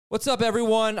What's up,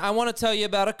 everyone? I want to tell you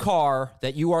about a car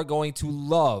that you are going to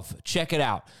love. Check it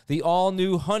out. The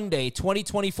all-new Hyundai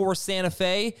 2024 Santa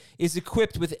Fe is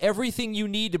equipped with everything you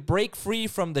need to break free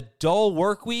from the dull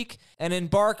work week and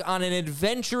embark on an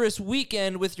adventurous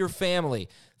weekend with your family.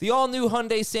 The all-new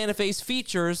Hyundai Santa Fe's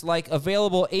features like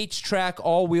available H-Track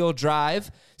all-wheel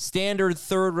drive, standard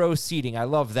third-row seating, I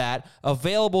love that,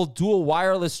 available dual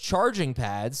wireless charging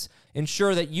pads,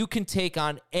 ensure that you can take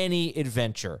on any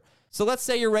adventure. So let's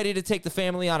say you're ready to take the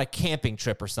family on a camping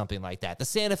trip or something like that. The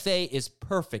Santa Fe is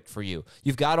perfect for you.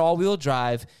 You've got all-wheel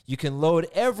drive. You can load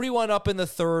everyone up in the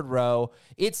third row.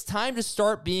 It's time to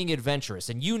start being adventurous,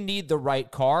 and you need the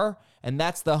right car, and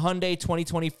that's the Hyundai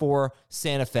 2024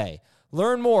 Santa Fe.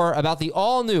 Learn more about the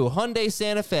all-new Hyundai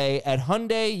Santa Fe at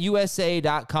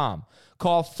HyundaiUSA.com.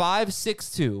 Call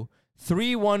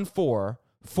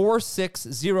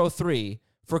 562-314-4603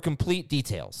 for complete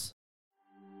details.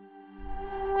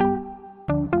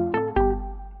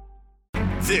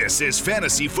 This is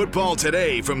Fantasy Football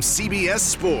Today from CBS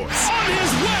Sports. On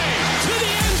his way to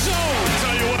the end zone. I'll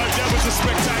tell you what, that was a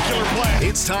spectacular play.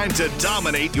 It's time to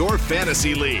dominate your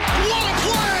fantasy league. What a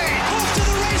play! Off to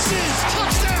the races.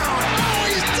 Touchdown. Oh,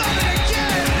 he's done it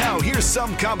again. Now here's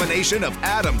some combination of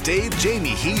Adam, Dave, Jamie,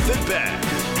 Heath, and Ben.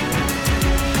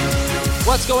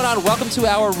 What's going on? Welcome to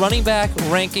our running back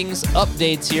rankings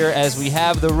updates here as we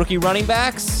have the rookie running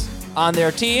backs on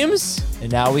their teams.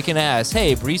 And now we can ask,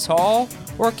 hey, Breece Hall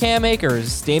or Cam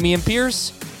Akers, Dameon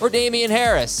Pierce or Damian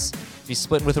Harris? If he's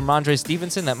splitting with Ramondre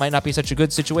Stevenson, that might not be such a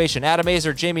good situation. Adam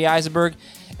Azer, Jamie Eisenberg,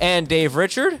 and Dave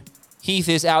Richard. Heath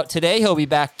is out today. He'll be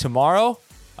back tomorrow.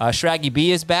 Shraggy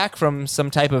B is back from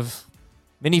some type of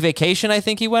mini vacation I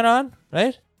think he went on,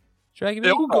 right? Shraggy B?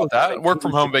 Yeah, we'll go with that. Work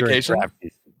from home vacation.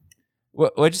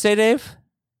 What'd you say, Dave?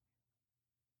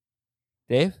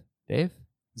 Dave?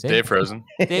 Dave frozen.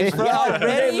 Dave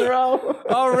already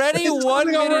 1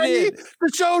 minute in.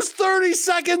 The show's 30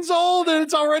 seconds old and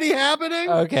it's already happening.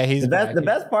 Okay, he's back. The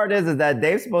best part is that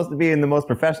Dave's supposed to be in the most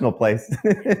professional place.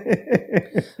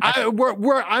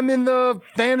 I'm in the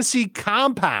fantasy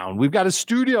compound. We've got a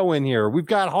studio in here. We've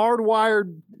got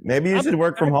hardwired. Maybe you should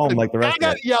work from home like the rest I of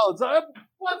got us. yelled.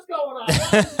 What's going on?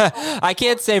 I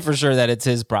can't say for sure that it's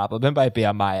his problem. It might be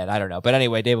on my end. I don't know. But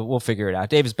anyway, Dave, we'll figure it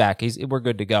out. Dave's back. We're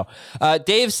good to go.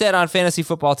 Dave said on Fantasy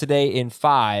Football Today in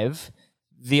 5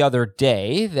 the other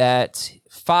day that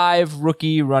 5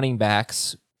 rookie running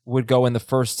backs would go in the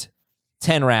first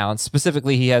 10 rounds.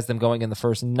 Specifically, he has them going in the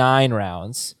first 9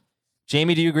 rounds.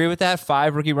 Jamie, do you agree with that?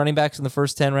 5 rookie running backs in the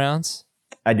first 10 rounds?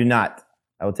 I do not.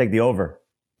 I will take the over.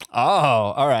 Oh,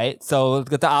 all right. So let's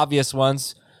get the obvious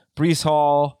ones. Breece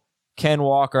Hall, Ken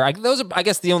Walker. Those are, I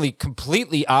guess, the only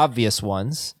completely obvious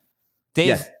ones. Dave,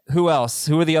 Yes. Who else?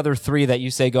 Who are the other 3 that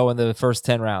you say go in the first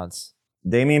 10 rounds?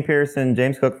 Dameon Pierce and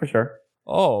James Cook for sure.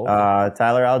 Oh.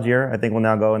 Tyler Algier, I think, will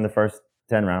now go in the first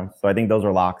 10 rounds. So I think those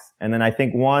are locks. And then I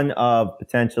think one of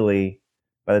potentially,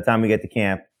 by the time we get to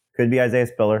camp, could be Isaiah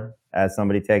Spiller as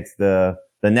somebody takes the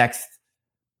next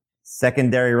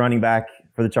secondary running back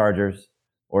for the Chargers,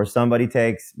 or somebody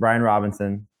takes Brian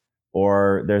Robinson,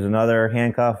 or there's another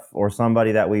handcuff or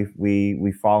somebody that we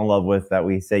fall in love with that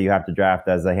we say you have to draft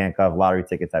as a handcuff lottery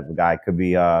ticket type of guy. Could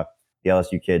be the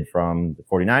LSU kid from the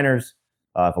 49ers.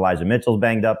 If Elijah Mitchell's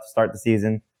banged up to start the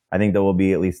season, I think there will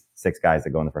be at least 6 guys that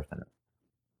go in the first 10.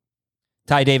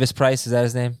 Ty Davis Price, is that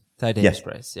his name? Ty Davis Yes.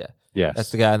 Price, yeah. Yes.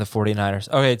 That's the guy in the 49ers.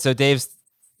 Okay, so Dave's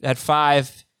at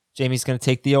 5. Jamie's going to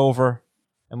take the over.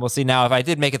 And we'll see now if I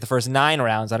did make it the first 9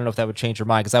 rounds. I don't know if that would change your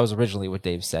mind because that was originally what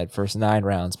Dave said, first 9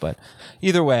 rounds. But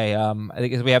either way, I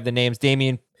think we have the names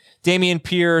Dameon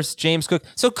Pierce, James Cook.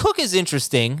 So Cook is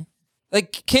interesting.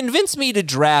 Like, convince me to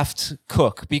draft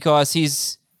Cook because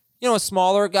he's, a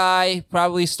smaller guy,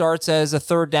 probably starts as a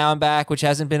third down back, which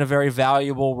hasn't been a very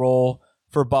valuable role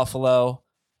for Buffalo.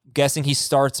 I'm guessing he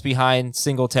starts behind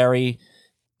Singletary.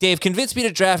 Dave, convince me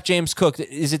to draft James Cook.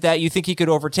 Is it that you think he could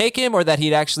overtake him or that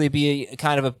he'd actually be a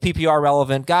kind of a PPR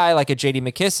relevant guy like a J.D.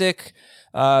 McKissick?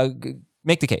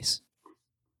 Make the case.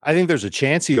 I think there's a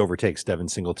chance he overtakes Devin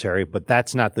Singletary, but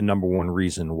that's not the number one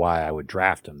reason why I would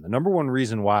draft him. The number one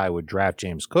reason why I would draft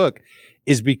James Cook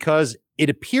is because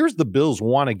it appears the Bills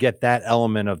want to get that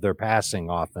element of their passing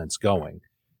offense going.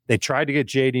 They tried to get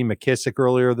J.D. McKissick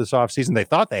earlier this offseason. They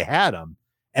thought they had him.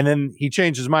 And then he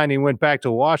changed his mind. He went back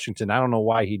to Washington. I don't know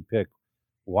why he'd pick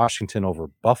Washington over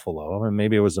Buffalo. I mean,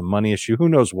 maybe it was a money issue. Who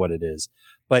knows what it is?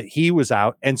 But he was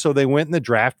out. And so they went in the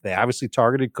draft. They obviously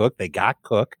targeted Cook. They got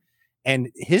Cook. And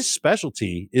his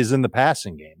specialty is in the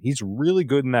passing game. He's really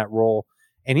good in that role.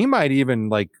 And he might even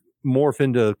morph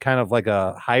into kind of like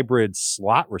a hybrid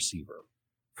slot receiver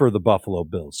for the Buffalo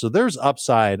Bills. So there's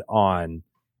upside on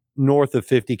north of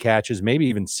 50 catches, maybe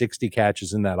even 60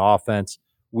 catches in that offense.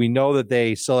 We know that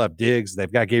they still have Diggs.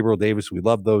 They've got Gabriel Davis. We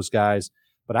love those guys.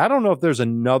 But I don't know if there's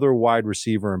another wide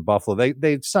receiver in Buffalo.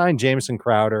 They signed Jamison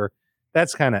Crowder.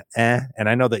 That's kind of and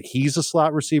I know that he's a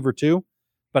slot receiver too.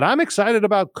 But I'm excited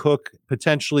about Cook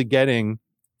potentially getting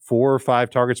 4 or 5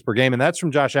 targets per game. And that's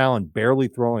from Josh Allen barely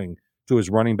throwing to his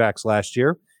running backs last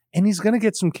year. And he's going to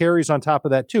get some carries on top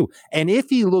of that too. And if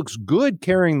he looks good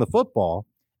carrying the football,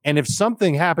 and if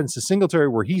something happens to Singletary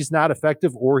where he's not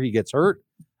effective or he gets hurt,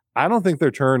 I don't think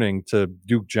they're turning to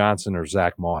Duke Johnson or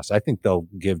Zach Moss. I think they'll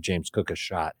give James Cook a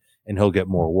shot and he'll get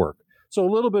more work. So a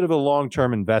little bit of a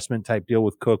long-term investment type deal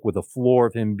with Cook with a floor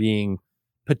of him being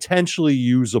potentially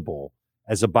usable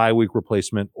as a bye-week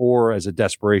replacement or as a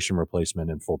desperation replacement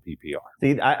in full PPR.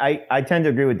 See, I tend to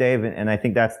agree with Dave, and I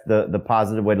think that's the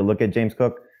positive way to look at James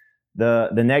Cook.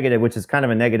 The negative, which is kind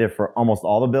of a negative for almost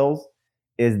all the Bills,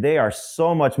 is they are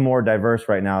so much more diverse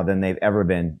right now than they've ever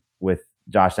been with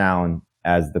Josh Allen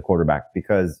as the quarterback,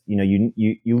 because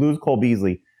you lose Cole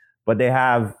Beasley, but they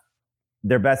have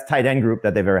their best tight end group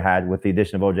that they've ever had with the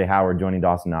addition of O.J. Howard joining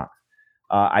Dawson Knox.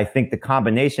 I think the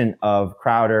combination of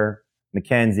Crowder,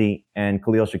 McKenzie, and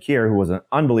Khalil Shakir, who was an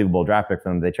unbelievable draft pick for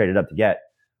them, they traded up to get,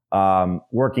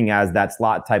 working as that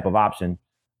slot type of option.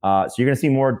 So you're going to see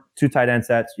more 2 tight end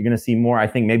sets. You're going to see more, I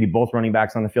think, maybe both running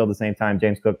backs on the field at the same time.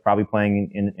 James Cook probably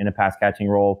playing in a pass catching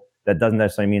role. That doesn't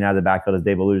necessarily mean out of the backfield, as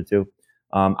Dave alluded to.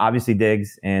 Obviously,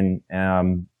 Diggs and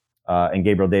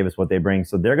Gabriel Davis, what they bring.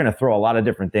 So they're going to throw a lot of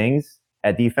different things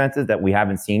at defenses that we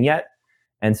haven't seen yet.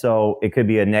 And so it could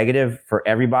be a negative for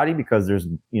everybody because there's,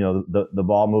 the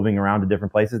ball moving around to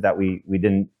different places that we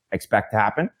didn't expect to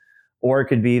happen. Or it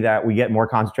could be that we get more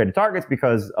concentrated targets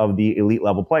because of the elite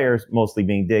level players, mostly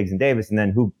being Diggs and Davis, and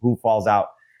then who falls out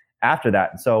after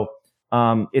that. So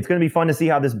it's going to be fun to see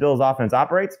how this Bills offense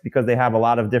operates because they have a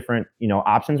lot of different,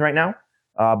 options right now.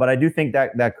 But I do think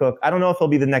that Cook, I don't know if he'll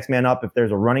be the next man up if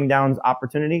there's a running downs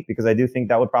opportunity, because I do think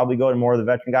that would probably go to more of the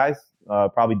veteran guys,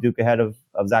 probably Duke ahead of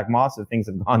Zach Moss if things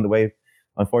have gone the way,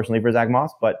 unfortunately, for Zach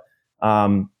Moss. But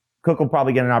Cook will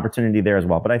probably get an opportunity there as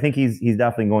well. But I think he's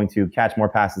definitely going to catch more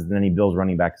passes than any Bills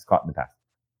running back has caught in the past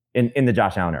in the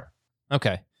Josh Allen era.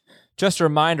 Okay. Just a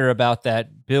reminder about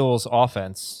that Bills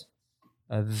offense.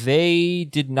 They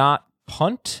did not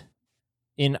punt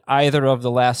in either of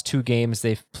the last 2 games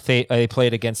they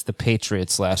played against the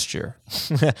Patriots last year.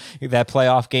 That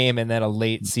playoff game and then a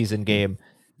late season game.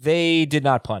 They did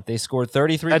not punt. They scored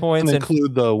 33 points. That didn't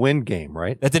include the win game,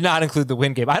 right? That did not include the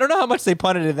win game. I don't know how much they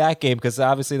punted in that game because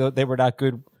obviously they were not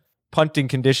good punting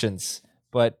conditions.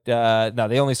 But no,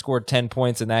 they only scored 10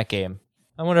 points in that game.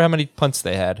 I wonder how many punts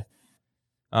they had.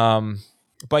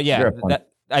 But yeah,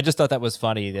 I just thought that was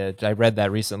funny. That I read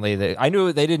that recently. I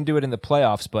knew they didn't do it in the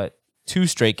playoffs, but 2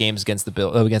 straight games against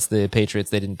the Patriots,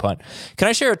 they didn't punt. Can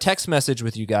I share a text message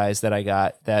with you guys that I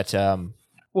got that?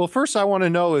 Well, first I want to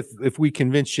know if we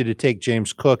convinced you to take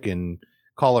James Cook and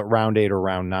call it round 8 or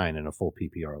round 9 in a full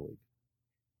PPR league.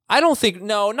 I don't think,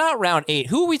 no, not round 8.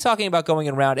 Who are we talking about going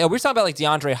in round 8? We're talking about like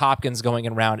DeAndre Hopkins going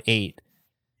in round 8.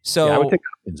 So yeah, I would take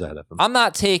Hopkins out of him. I'm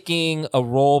not taking a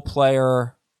role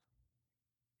player.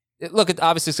 Look,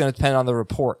 obviously it's going to depend on the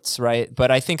reports, right?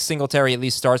 But I think Singletary at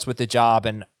least starts with the job,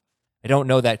 and I don't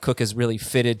know that Cook is really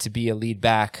fitted to be a lead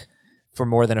back for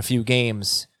more than a few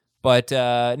games. But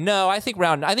no, I think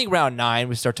round 9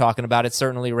 we start talking about it.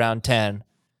 Certainly round 10,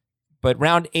 but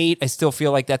round 8 I still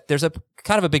feel like that there's a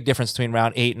kind of a big difference between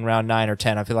round 8 and round 9 or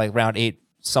 10. I feel like round 8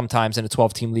 sometimes in a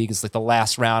 12-team league is like the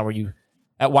last round where you,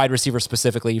 at wide receiver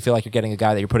specifically, you feel like you're getting a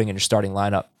guy that you're putting in your starting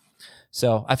lineup.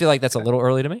 So I feel like that's a little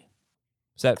early to me.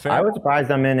 Is that fair? I was surprised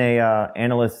I'm in a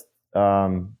analyst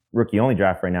rookie only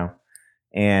draft right now,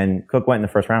 and Cook went in the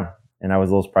first round, and I was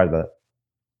a little surprised by that.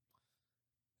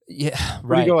 Yeah, right.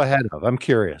 What do you go ahead of? I'm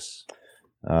curious.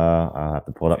 I'll have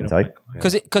to pull it up and tell you.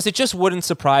 Because it just wouldn't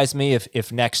surprise me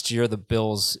if next year the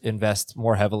Bills invest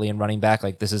more heavily in running back.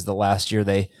 Like this is the last year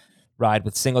they ride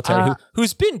with Singletary,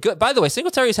 who's been good. By the way,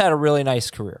 Singletary's had a really nice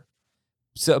career.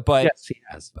 So, but yes, he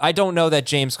has. I don't know that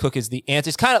James Cook is the answer.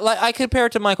 It's kind of like I compare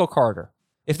it to Michael Carter.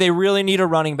 If they really need a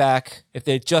running back, if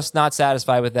they're just not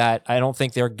satisfied with that, I don't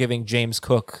think they're giving James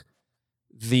Cook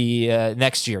the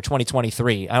next year,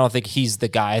 2023. I don't think he's the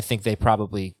guy. I think they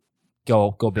probably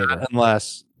go bigger.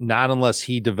 Not unless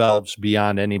he develops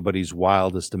beyond anybody's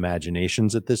wildest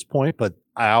imaginations at this point. But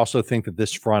I also think that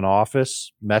this front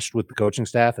office, meshed with the coaching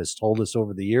staff, has told us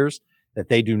over the years that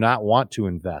they do not want to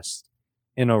invest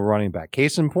in a running back.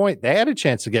 Case in point, they had a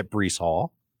chance to get Breece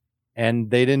Hall,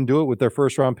 and they didn't do it with their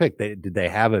first round pick. Did they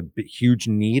have a huge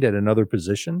need at another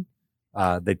position?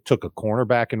 They took a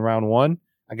cornerback in round 1.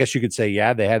 I guess you could say,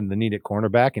 yeah, they had the need at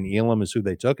cornerback, and Elam is who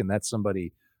they took, and that's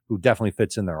somebody who definitely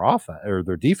fits in their offense or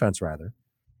their defense rather.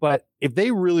 But if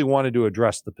they really wanted to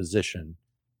address the position,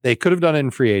 they could have done it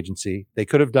in free agency. They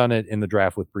could have done it in the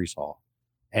draft with Breece Hall.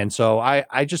 And so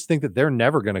I just think that they're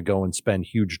never going to go and spend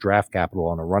huge draft capital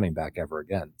on a running back ever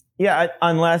again. Yeah,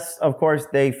 unless, of course,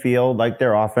 they feel like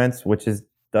their offense, which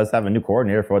does have a new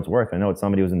coordinator for what it's worth. I know it's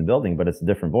somebody who's in the building, but it's a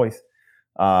different voice.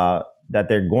 That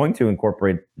they're going to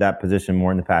incorporate that position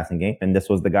more in the passing game. And this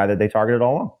was the guy that they targeted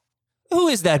all along. Who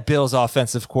is that Bills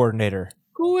offensive coordinator?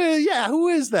 Who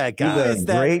is that guy? He's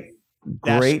a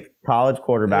great college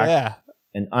quarterback. Yeah.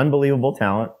 An unbelievable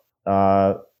talent.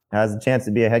 Has a chance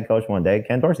to be a head coach one day.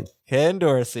 Ken Dorsey. Ken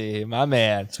Dorsey, my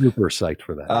man. Super psyched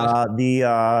for that.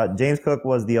 The James Cook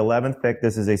was the 11th pick.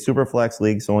 This is a super flex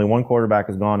league, so only one quarterback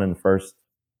has gone in the first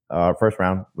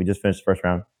round. We just finished the first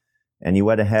round. And he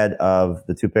went ahead of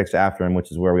the 2 picks after him,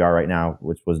 which is where we are right now,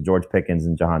 which was George Pickens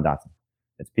and Jahan Dotson.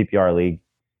 It's PPR league.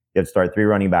 You have to start 3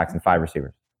 running backs and 5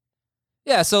 receivers.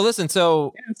 Yeah, so listen, it's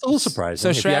a little surprising. So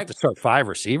if you have to start 5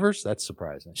 receivers, that's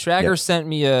surprising. Schrager sent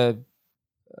me a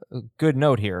good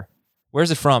note here. Where's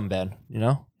it from, Ben? You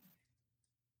know?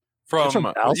 From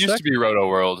it used to be Roto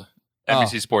World,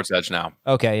 NBC Sports Edge now.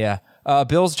 Okay, yeah.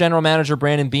 Bills general manager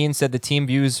Brandon Beane said the team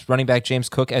views running back James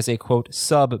Cook as a, quote,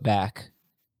 sub back.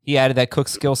 He added that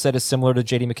Cook's skill set is similar to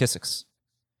J.D. McKissick's.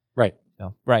 Right.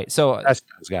 Right. So that's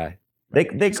this guy.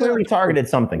 They clearly targeted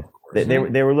something.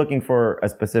 They were looking for a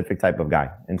specific type of guy.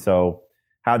 And so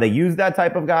how they use that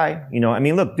type of guy, I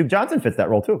mean, look, Duke Johnson fits that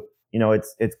role too.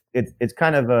 It's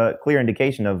kind of a clear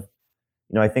indication of,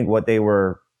 I think what they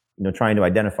were, trying to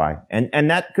identify.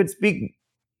 And that could speak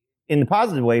in the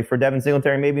positive way for Devin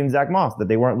Singletary, maybe even Zach Moss, that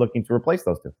they weren't looking to replace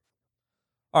those two.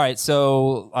 All right.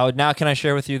 So now can I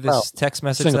share with you this text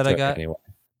message Singletary, that I got?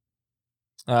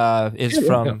 Anyway. Is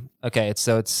from, okay.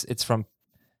 So it's from,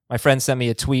 my friend sent me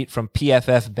a tweet from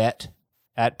PFF Bet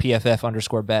at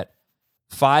PFF_bet.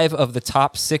 5 of the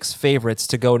top 6 favorites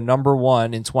to go number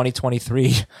 1 in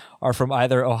 2023 are from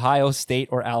either Ohio State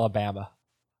or Alabama.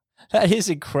 That is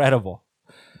incredible.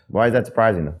 Why is that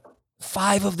surprising though?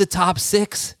 5 of the top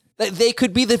 6. They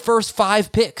could be the first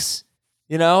 5 picks.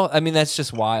 I mean, that's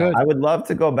just wild. I would love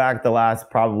to go back the last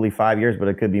probably 5 years, but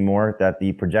it could be more, that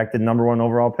the projected number 1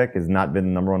 overall pick has not been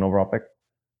the number 1 overall pick.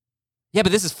 Yeah,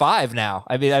 but this is 5 now.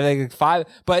 I mean, I think 5.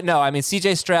 But no, I mean,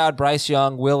 C.J. Stroud, Bryce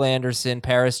Young, Will Anderson,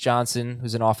 Paris Johnson,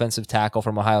 who's an offensive tackle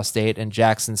from Ohio State, and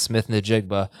Jackson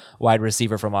Smith-Njigba, wide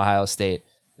receiver from Ohio State.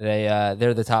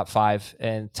 They're the top 5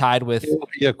 and tied with. It will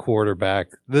be a quarterback.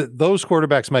 Those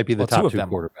quarterbacks might be the top 2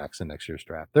 quarterbacks in next year's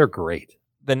draft. They're great.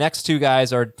 The next 2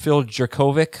 guys are Phil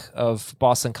Jurkovec of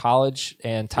Boston College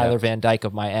and Tyler Van Dyke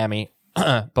of Miami,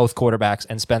 both quarterbacks,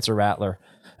 and Spencer Rattler,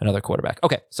 another quarterback.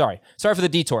 Okay, sorry for the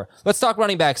detour. Let's talk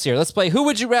running backs here. Let's play Who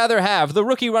Would You Rather Have, the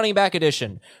rookie running back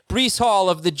edition. Breece Hall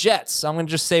of the Jets. I'm going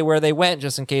to just say where they went,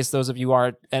 just in case those of you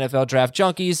aren't NFL draft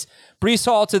junkies. Breece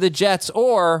Hall to the Jets,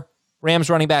 or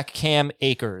Rams running back Cam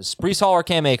Akers. Breece Hall or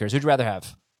Cam Akers? Who'd you rather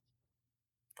have?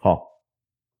 Hall.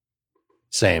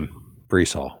 Same.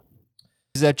 Breece Hall.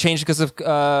 Is that changed because of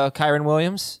Kyren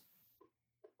Williams?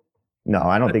 No,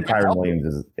 I don't think Kyren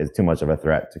Williams is too much of a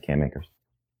threat to Cam Akers.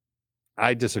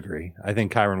 I disagree. I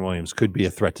think Kyren Williams could be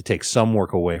a threat to take some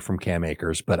work away from Cam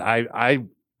Akers, but I've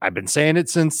been saying it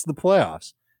since the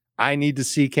playoffs. I need to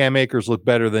see Cam Akers look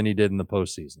better than he did in the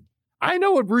postseason. I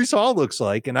know what Breece Hall looks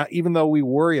like, and even though we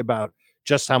worry about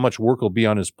just how much work will be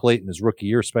on his plate in his rookie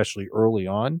year, especially early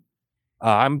on,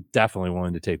 I'm definitely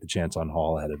willing to take the chance on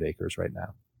Hall ahead of Akers right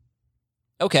now.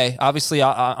 Okay, obviously,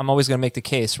 I'm always going to make the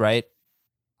case, right?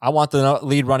 I want the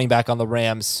lead running back on the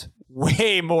Rams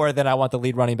way more than I want the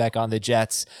lead running back on the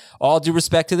Jets. All due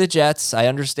respect to the Jets, I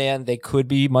understand they could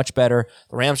be much better.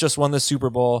 The Rams just won the Super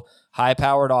Bowl,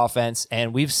 high-powered offense,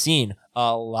 and we've seen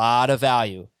a lot of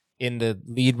value in the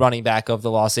lead running back of the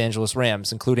Los Angeles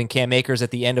Rams, including Cam Akers at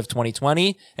the end of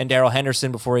 2020 and Darrell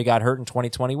Henderson before he got hurt in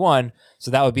 2021. So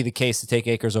that would be the case to take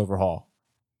Akers over Hall.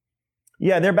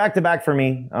 Yeah, they're back-to-back for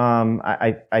me.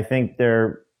 I think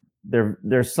they're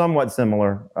somewhat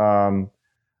similar.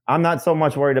 I'm not so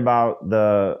much worried about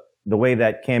the way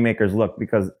that Cam Akers looked,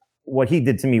 because what he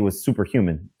did to me was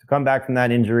superhuman. To come back from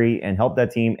that injury and help that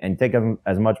team and take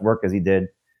as much work as he did.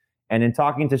 And in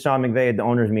talking to Sean McVay at the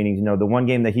owners' meetings, the one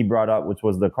game that he brought up, which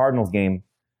was the Cardinals game,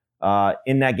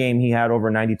 in that game he had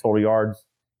over 90 total yards.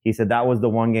 He said that was the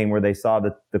one game where they saw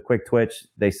the quick twitch,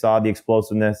 they saw the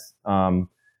explosiveness.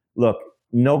 Look,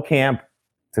 no camp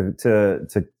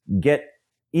to get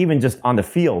even just on the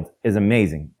field is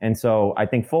amazing. And so I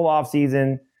think full off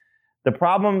season, the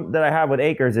problem that I have with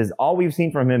Akers is all we've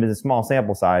seen from him is a small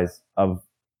sample size of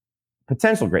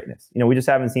potential greatness. We just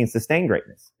haven't seen sustained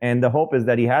greatness. And the hope is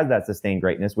that he has that sustained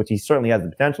greatness, which he certainly has the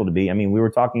potential to be. I mean, we were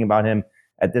talking about him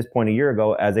at this point a year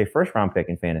ago as a first round pick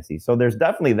in fantasy. So there's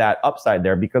definitely that upside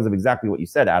there because of exactly what you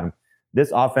said, Adam.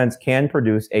 This offense can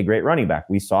produce a great running back.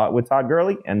 We saw it with Todd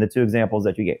Gurley and the two examples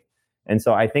that you gave. And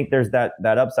so I think there's that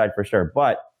upside for sure.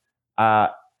 But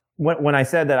when I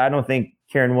said that I don't think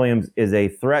Kyren Williams is a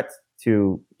threat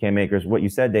to Cam Akers, what you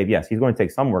said, Dave, yes, he's going to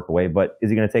take some work away, but is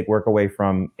he going to take work away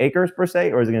from Akers per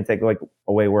se, or is he going to take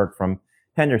away work from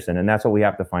Henderson? And that's what we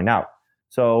have to find out.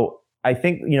 So I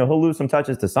think, he'll lose some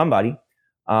touches to somebody,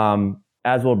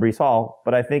 as will Breece Hall.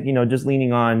 But I think, just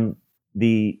leaning on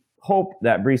the hope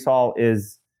that Breece Hall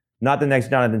is not the next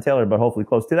Jonathan Taylor, but hopefully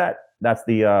close to that, that's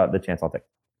the chance I'll take.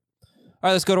 All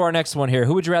right, let's go to our next one here.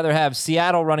 Who would you rather have,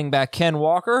 Seattle running back Ken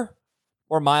Walker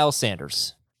or Miles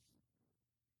Sanders?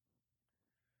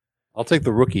 I'll take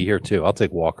the rookie here, too. I'll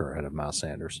take Walker ahead of Miles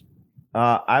Sanders.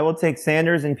 I will take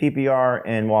Sanders in PPR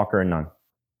and Walker in none.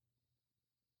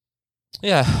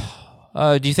 Yeah.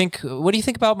 What do you think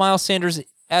about Miles Sanders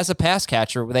as a pass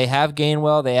catcher? They have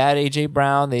Gainwell. They add A.J.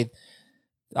 Brown. They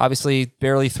obviously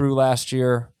barely threw last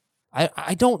year.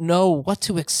 I don't know what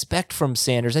to expect from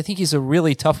Sanders. I think he's a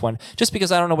really tough one just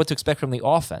because I don't know what to expect from the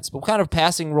offense. But what kind of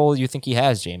passing role do you think he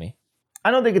has, Jamie?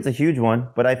 I don't think it's a huge one,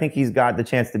 but I think he's got the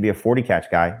chance to be a 40-catch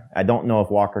guy. I don't know if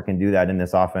Walker can do that in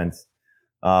this offense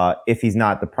if he's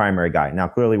not the primary guy. Now,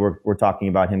 clearly, we're talking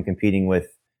about him competing with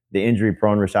the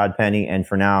injury-prone Rashad Penny, and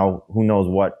for now, who knows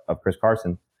what of Chris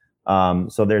Carson.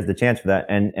 So there's the chance for that.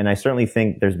 And I certainly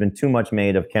think there's been too much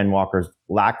made of Ken Walker's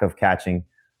lack of catching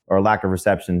or lack of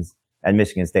receptions at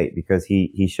Michigan State because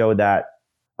he showed that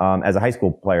as a high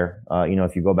school player.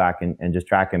 If you go back and just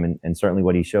track him, and certainly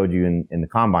what he showed you in the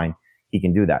combine, he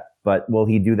can do that. But will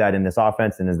he do that in this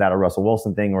offense? And is that a Russell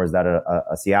Wilson thing, or is that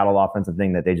a Seattle offensive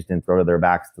thing that they just didn't throw to their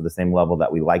backs to the same level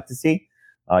that we like to see?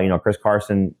 Chris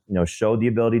Carson, showed the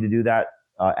ability to do that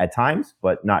at times,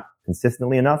 but not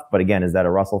consistently enough. But again, is that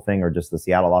a Russell thing or just the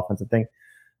Seattle offensive thing?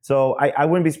 So I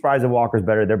wouldn't be surprised if Walker's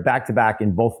better. They're back-to-back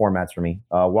in both formats for me.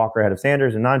 Walker ahead of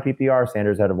Sanders in non-PPR,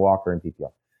 Sanders ahead of Walker in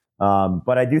PPR.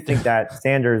 But I do think that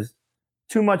Sanders,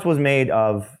 too much was made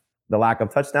of the lack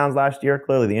of touchdowns last year.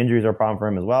 Clearly, the injuries are a problem for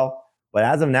him as well. But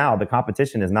as of now, the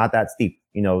competition is not that steep.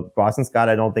 Boston Scott,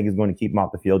 I don't think is going to keep him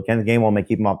off the field. Kenneth Gainwell may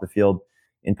keep him off the field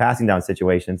in passing down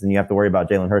situations, and you have to worry about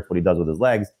Jalen Hurts, what he does with his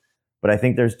legs. But I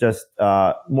think there's just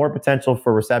more potential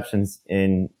for receptions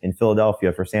in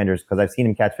Philadelphia for Sanders because I've seen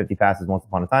him catch 50 passes once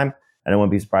upon a time, and I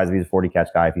wouldn't be surprised if he's a 40-catch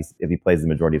guy if he plays the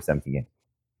majority of 17 games.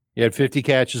 He had 50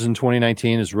 catches in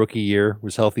 2019, his rookie year,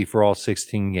 was healthy for all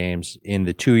 16 games. In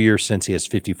the 2 years since, he has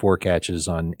 54 catches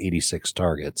on 86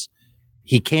 targets.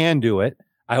 He can do it.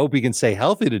 I hope he can stay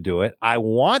healthy to do it. I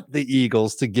want the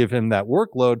Eagles to give him that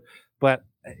workload, but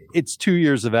it's 2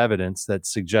 years of evidence that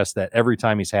suggests that every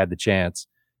time he's had the chance,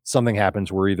 something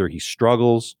happens where either he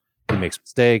struggles, he makes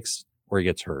mistakes, or he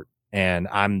gets hurt. And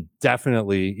I'm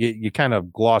definitely, you kind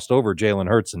of glossed over Jalen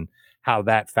Hurts and how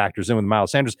that factors in with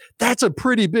Miles Sanders. That's a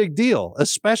pretty big deal,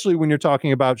 especially when you're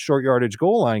talking about short yardage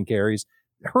goal line carries.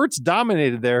 Hurts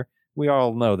dominated there. We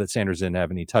all know that Sanders didn't have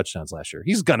any touchdowns last year.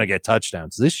 He's going to get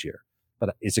touchdowns this year,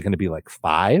 but is it going to be like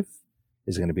 5?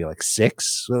 Is it going to be like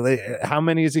 6? How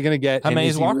many is he going to get? How many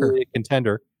is Walker? Really a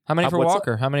contender. How many for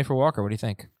Walker? How many for Walker? What do you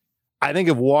think? I think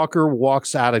if Walker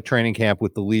walks out of training camp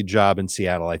with the lead job in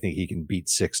Seattle, I think he can beat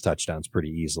 6 touchdowns pretty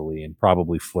easily and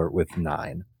probably flirt with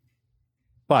 9.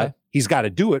 But he's got to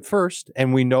do it first.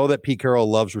 And we know that Pete Carroll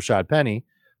loves Rashad Penny,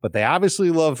 but they obviously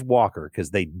loved Walker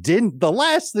because the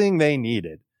last thing they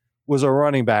needed was a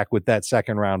running back with that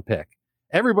second round pick.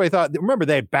 Everybody thought, remember,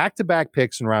 they had back-to-back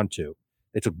picks in round 2.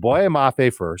 They took Boye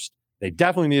Mafe first. They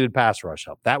definitely needed pass rush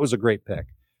help. That was a great pick.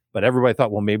 But everybody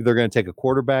thought, well, maybe they're going to take a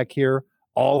quarterback here.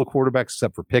 All the quarterbacks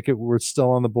except for Pickett were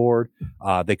still on the board.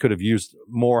 They could have used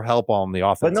more help on the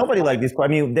offense. But nobody liked these. I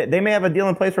mean, they may have a deal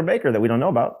in place for Baker that we don't know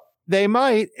about. They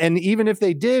might. And even if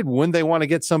they did, wouldn't they want to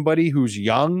get somebody who's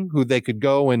young, who they could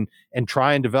go and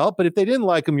try and develop? But if they didn't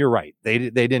like him, you're right. They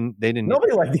didn't.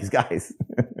 Nobody liked these guys.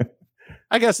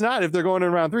 I guess not if they're going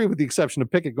in round 3, with the exception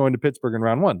of Pickett going to Pittsburgh in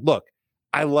round 1. Look,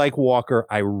 I like Walker.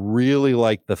 I really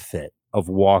like the fit of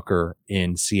Walker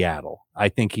in Seattle. I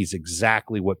think he's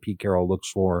exactly what Pete Carroll looks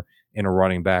for in a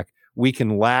running back. We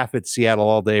can laugh at Seattle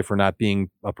all day for not being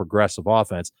a progressive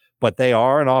offense, but they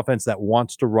are an offense that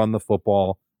wants to run the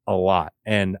football a lot.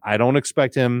 And I don't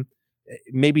expect him.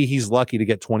 Maybe he's lucky to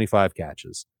get 25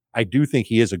 catches. I do think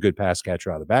he is a good pass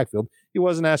catcher out of the backfield. He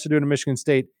wasn't asked to do it at Michigan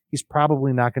State. He's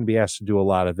probably not going to be asked to do a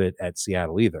lot of it at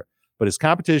Seattle either. But his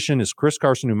competition is Chris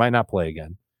Carson, who might not play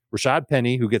again, Rashad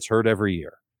Penny, who gets hurt every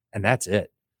year, and that's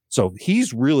it. So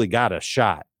he's really got a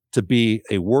shot to be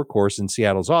a workhorse in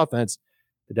Seattle's offense.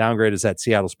 The downgrade is that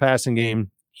Seattle's passing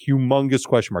game. Humongous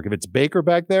question mark. If it's Baker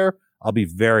back there, I'll be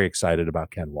very excited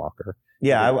about Ken Walker.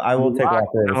 Yeah, I will take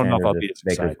Walker. I don't know if I'll be as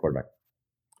Baker's quarterback.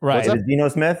 Right. If it's Geno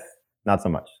Smith, not so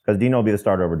much, because Geno will be the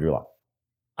starter over Drew Lock.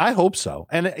 I hope so.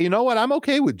 And you know what? I'm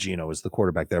okay with Geno as the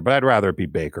quarterback there, but I'd rather it be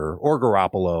Baker or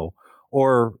Garoppolo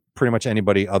or pretty much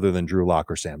anybody other than Drew Lock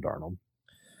or Sam Darnold.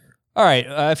 All right.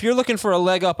 If you're looking for a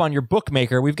leg up on your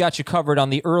bookmaker, we've got you covered on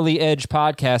the Early Edge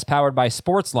podcast powered by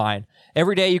Sportsline.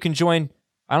 Every day you can join.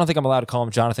 I don't think I'm allowed to call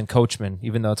him Jonathan Coachman,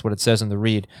 even though it's what it says in the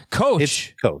read.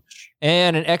 Coach.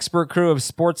 And an expert crew of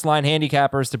Sportsline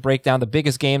handicappers to break down the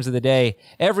biggest games of the day.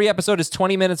 Every episode is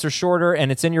 20 minutes or shorter,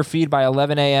 and it's in your feed by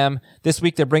 11 a.m. This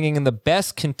week, they're bringing in the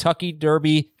best Kentucky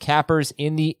Derby cappers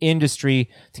in the industry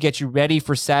to get you ready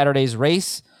for Saturday's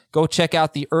race. Go check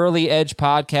out the Early Edge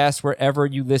podcast wherever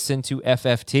you listen to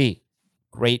FFT.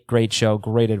 Great show.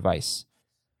 Great advice.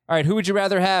 All right, who would you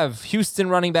rather have? Houston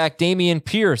running back Dameon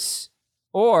Pierce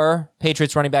or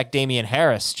Patriots running back Damian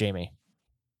Harris, Jamie?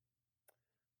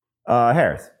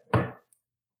 Harris.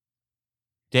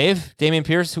 Dave? Dameon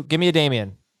Pierce? Give me a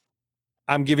Damian.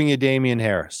 I'm giving you Damian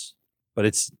Harris. But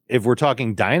if we're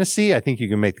talking dynasty, I think you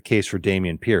can make the case for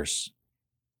Dameon Pierce.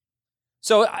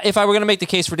 So if I were going to make the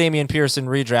case for Dameon Pierce in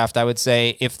redraft, I would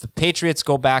say if the Patriots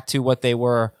go back to what they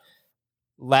were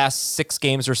last 6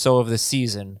 games or so of the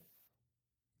season,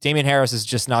 Damian Harris is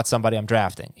just not somebody I'm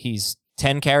drafting. He's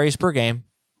 10 carries per game,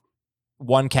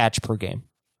 1 catch per game.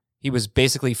 He was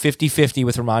basically 50-50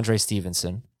 with Ramondre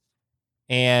Stevenson.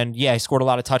 And yeah, he scored a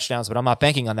lot of touchdowns, but I'm not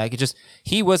banking on that.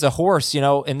 He was a horse,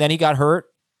 and then he got hurt.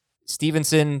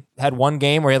 Stevenson had 1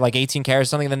 game where he had like 18 carries or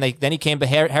something. And then he came, but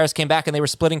Harris came back and they were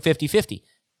splitting 50-50.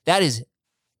 That is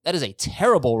a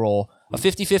terrible role, a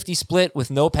 50-50 split with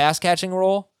no pass catching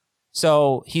role.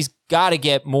 So he's got to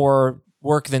get more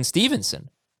work than Stevenson,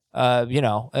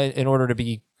 in order to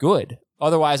be good.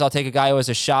 Otherwise, I'll take a guy who has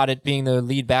a shot at being the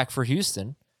lead back for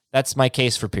Houston. That's my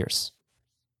case for Pierce.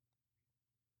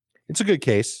 It's a good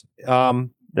case.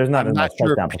 There's not as much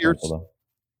touchdown potential, though.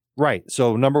 Right.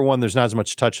 So number 1, there's not as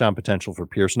much touchdown potential for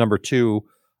Pierce. Number 2,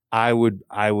 I would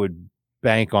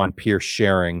bank on Pierce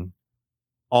sharing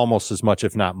almost as much,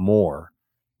 if not more,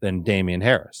 than Damian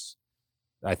Harris.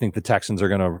 I think the Texans are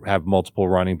going to have multiple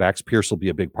running backs. Pierce will be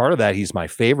a big part of that. He's my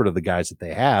favorite of the guys that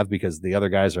they have because the other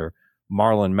guys are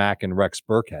Marlon Mack and Rex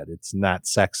Burkhead. It's not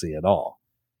sexy at all.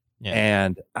 Yeah.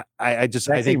 And I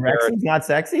think Rexy's not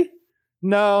sexy?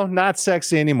 No, not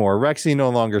sexy anymore. Rexy no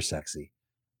longer sexy.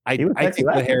 I think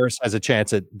that Harris has a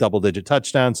chance at double-digit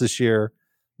touchdowns this year.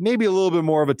 Maybe a little bit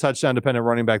more of a touchdown-dependent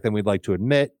running back than we'd like to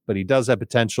admit, but he does have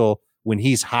potential when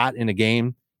he's hot in a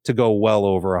game to go well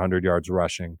over 100 yards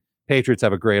rushing. Patriots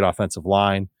have a great offensive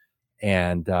line,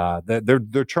 and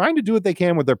they're trying to do what they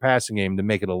can with their passing game to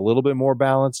make it a little bit more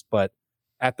balanced, but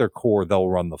at their core, they'll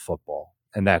run the football,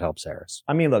 and that helps Harris.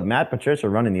 I mean, look, Matt Patricia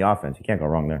running the offense. You can't go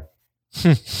wrong there.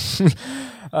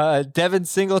 Devin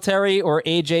Singletary or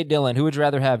A.J. Dillon? Who would you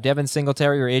rather have, Devin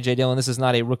Singletary or A.J. Dillon? This is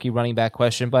not a rookie running back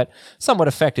question, but somewhat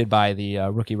affected by the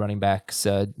rookie running backs,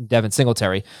 Devin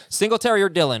Singletary. Singletary or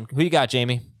Dillon? Who you got,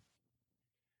 Jamie?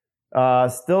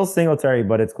 Still Singletary,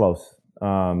 but it's close.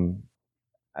 It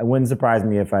wouldn't surprise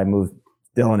me if I moved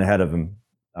Dillon ahead of him.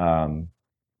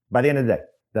 By the end of the day,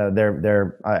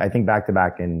 they're I think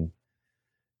back-to-back in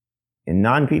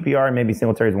non-PPR, maybe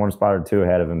Singletary's 1 spot or 2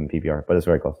 ahead of him in PPR, but it's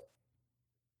very close.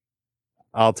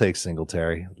 I'll take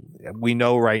Singletary. We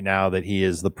know right now that he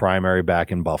is the primary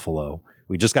back in Buffalo.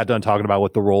 We just got done talking about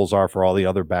what the roles are for all the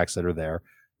other backs that are there.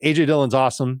 A.J. Dillon's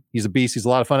awesome. He's a beast. He's a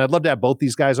lot of fun. I'd love to have both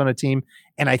these guys on a team.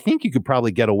 And I think you could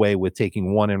probably get away with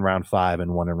taking 1 in round 5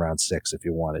 and 1 in round 6 if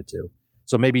you wanted to.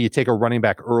 So maybe you take a running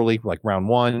back early, like round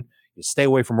 1. You stay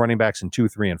away from running backs in 2,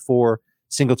 3, and 4.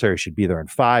 Singletary should be there in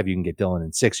 5. You can get Dillon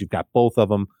in 6. You've got both of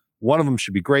them. One of them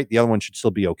should be great. The other one should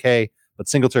still be okay. But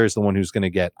Singletary is the one who's going to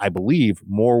get, I believe,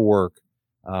 more work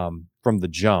from the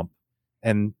jump.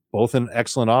 And both in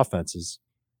excellent offenses.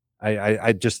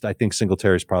 I think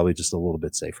Singletary is probably just a little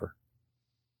bit safer.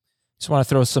 Just want to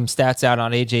throw some stats out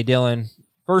on A.J. Dillon.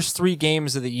 First 3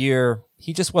 games of the year,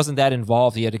 he just wasn't that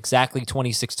involved. He had exactly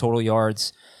 26 total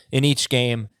yards in each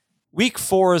game. Week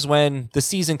 4 is when the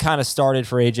season kind of started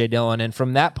for A.J. Dillon, and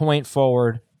from that point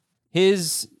forward,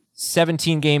 his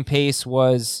 17-game pace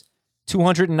was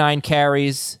 209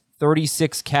 carries,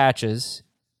 36 catches,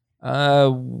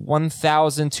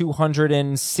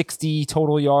 1,260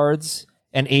 total yards,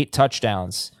 and 8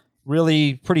 touchdowns.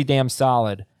 Really pretty damn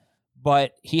solid.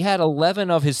 But he had 11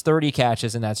 of his 30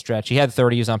 catches in that stretch. He had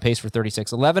 30. He was on pace for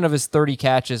 36. 11 of his 30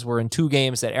 catches were in 2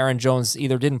 games that Aaron Jones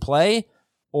either didn't play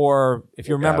Or if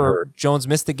you remember, Jones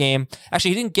missed the game.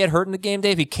 Actually, he didn't get hurt in the game,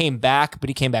 Dave. He came back, but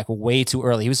he came back way too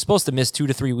early. He was supposed to miss 2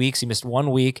 to 3 weeks. He missed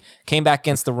 1 week, came back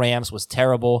against the Rams, was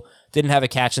terrible, didn't have a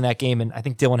catch in that game, and I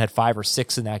think Dylan had 5 or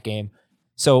 6 in that game.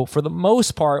 So for the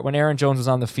most part, when Aaron Jones was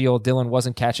on the field, Dylan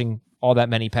wasn't catching all that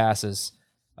many passes,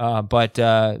 but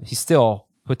he still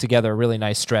put together a really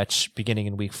nice stretch beginning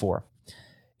in week 4.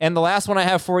 And the last one I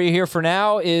have for you here for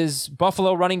now is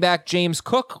Buffalo running back James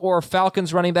Cook or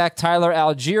Falcons running back Tyler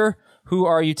Algier. Who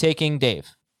are you taking,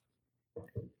 Dave?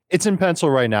 It's in pencil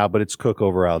right now, but it's Cook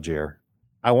over Algier.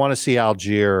 I want to see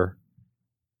Algier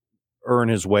earn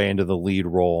his way into the lead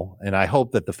role, and I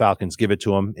hope that the Falcons give it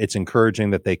to him. It's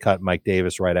encouraging that they cut Mike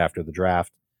Davis right after the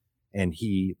draft. And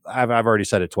I've already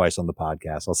said it twice on the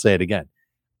podcast. I'll say it again.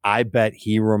 I bet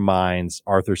he reminds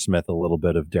Arthur Smith a little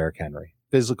bit of Derrick Henry.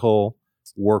 Physical,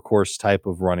 workhorse type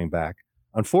of running back.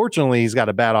 Unfortunately, he's got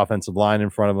a bad offensive line in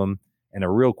front of him and a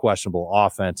real questionable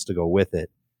offense to go with it.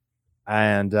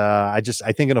 And I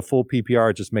think in a full PPR,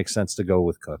 it just makes sense to go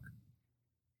with Cook.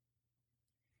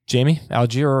 Jamie,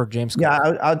 Algier or James Cook? Yeah,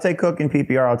 I'll take Cook in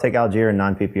PPR. I'll take Algier in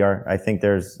non-PPR. I think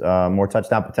there's more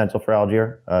touchdown potential for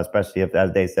Algier, especially if,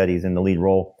 as Dave said, he's in the lead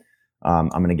role. I'm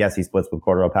going to guess he splits with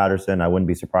Cordero Patterson. I wouldn't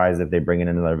be surprised if they bring in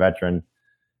another veteran,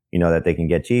 that they can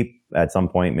get cheap at some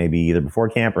point, maybe either before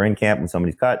camp or in camp when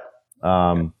somebody's cut.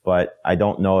 But I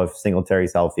don't know if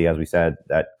Singletary's healthy, as we said,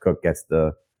 that Cook gets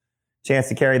the chance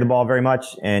to carry the ball very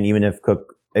much. And even if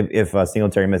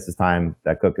Singletary misses time,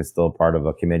 that Cook is still part of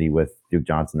a committee with Duke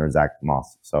Johnson or Zach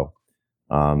Moss. So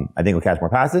I think he'll catch more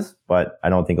passes, but I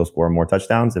don't think he'll score more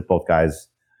touchdowns if both guys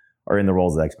are in the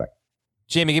roles that I expect.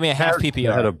 Jamie, give me a half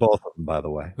PPR. Ahead of both of them, by the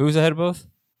way. Who's ahead of both?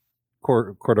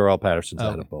 Cordero Patterson's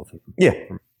ahead of both of them. Yeah.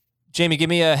 Jamie, give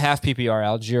me a half PPR,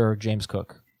 Algier or James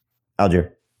Cook?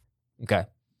 Algier. Okay. All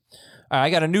right, I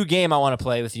got a new game I want to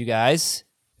play with you guys.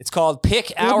 It's called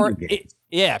Pick Our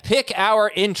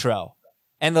Intro.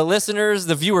 And the listeners,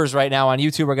 the viewers right now on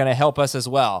YouTube are going to help us as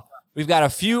well. We've got a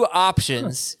few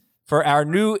options for our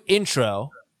new intro,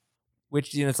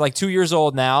 which it's like 2 years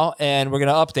old now, and we're going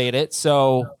to update it.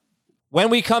 So when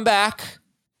we come back,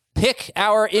 pick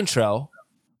our intro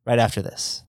right after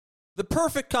this. The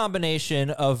perfect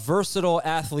combination of versatile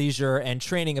athleisure and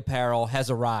training apparel has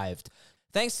arrived.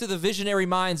 Thanks to the visionary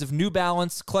minds of New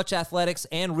Balance, Clutch Athletics,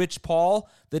 and Rich Paul,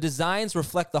 the designs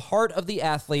reflect the heart of the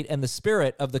athlete and the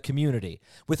spirit of the community.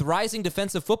 With rising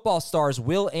defensive football stars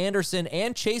Will Anderson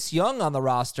and Chase Young on the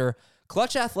roster,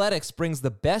 Clutch Athletics brings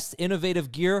the best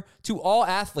innovative gear to all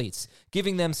athletes,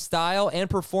 giving them style and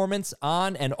performance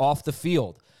on and off the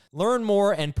field. Learn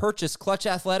more and purchase Clutch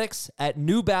Athletics at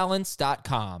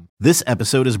newbalance.com. This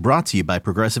episode is brought to you by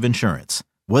Progressive Insurance.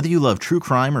 Whether you love true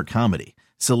crime or comedy,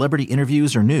 celebrity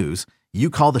interviews or news, you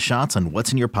call the shots on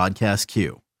what's in your podcast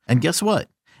queue. And guess what?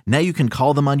 Now you can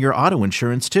call them on your auto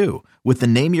insurance too with the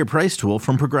Name Your Price tool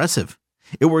from Progressive.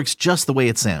 It works just the way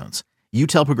it sounds. You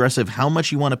tell Progressive how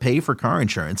much you want to pay for car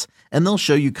insurance, and they'll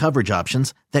show you coverage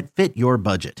options that fit your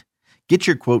budget. Get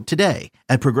your quote today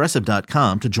at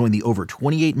Progressive.com to join the over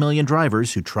 28 million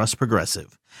drivers who trust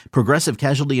Progressive. Progressive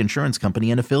Casualty Insurance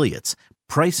Company and Affiliates.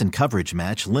 Price and coverage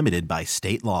match limited by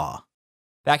state law.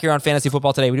 Back here on Fantasy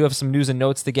Football Today, we do have some news and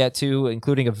notes to get to,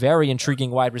 including a very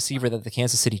intriguing wide receiver that the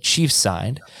Kansas City Chiefs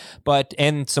signed,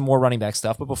 and some more running back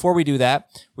stuff. But before we do that,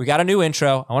 we got a new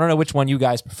intro. I want to know which one you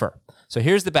guys prefer. So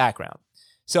here's the background.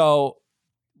 So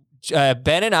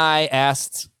Ben and I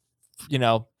asked,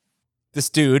 this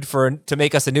dude to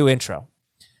make us a new intro.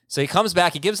 So he comes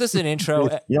back, he gives us an intro.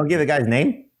 You don't give the guy's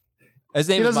name? His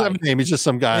name is Mike. Have a name. He's just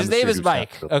some guy. His name is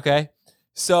Mike. Okay.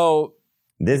 So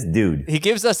this dude, he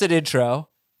gives us an intro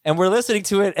and we're listening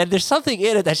to it and there's something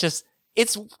in it that's just,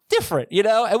 it's different,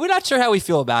 and we're not sure how we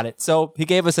feel about it. So he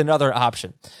gave us another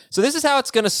option. So this is how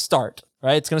it's going to start,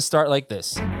 right? It's going to start like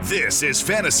this. This is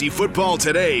Fantasy Football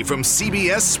Today from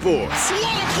CBS Sports. What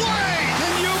a play!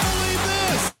 Can you believe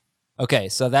this? Okay,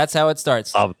 so that's how it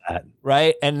starts. Love that.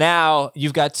 Right? And now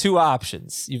you've got two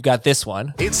options. You've got this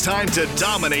one. It's time to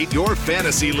dominate your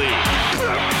fantasy league.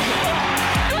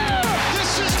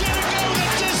 This is gonna go the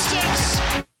distance.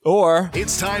 Or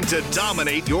it's time to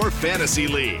dominate your fantasy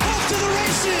league. Off to the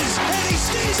races, and he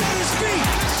stays on his feet.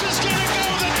 This is gonna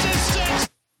go the distance.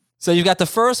 So you've got the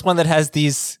first one that has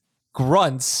these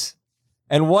grunts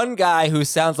and one guy who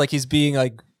sounds like he's being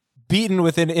beaten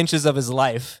within inches of his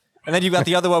life. And then you've got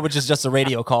the other one, which is just a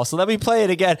radio call. So let me play it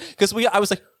again. Because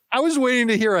I was waiting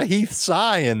to hear a Heath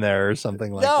sigh in there or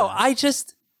something like that. No,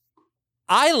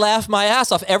 I laugh my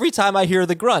ass off every time I hear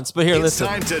the grunts. But here, listen.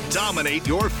 It's time to dominate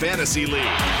your fantasy league.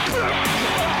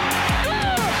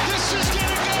 This is gonna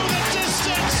go the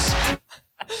distance.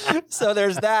 So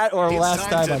there's that, or it's last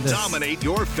time on to this. dominate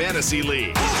your fantasy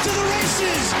league. Off to the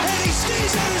races, and he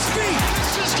stays on his feet.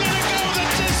 This is going to go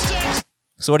the distance.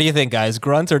 So what do you think, guys?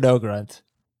 Grunt or no grunt?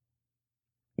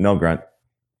 No grunt.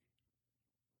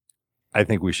 I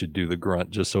think we should do the grunt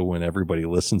just so when everybody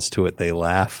listens to it, they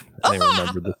laugh and they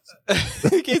remember this.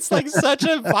 It's like such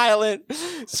a violent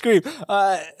scream.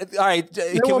 All right.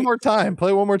 Play one more time.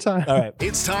 All right.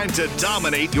 It's time to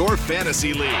dominate your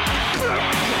fantasy league.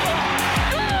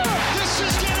 This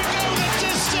is going to go the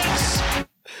distance.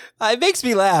 It makes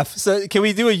me laugh. So can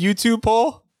we do a YouTube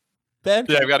poll, Ben?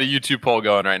 Yeah, I've got a YouTube poll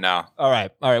going right now. All right.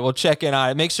 We'll check in on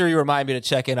it. Make sure you remind me to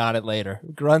check in on it later.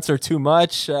 Grunts are too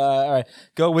much. All right.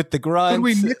 Go with the grunts. Could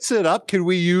we mix it up? Could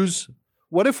we use,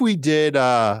 what if we did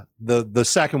the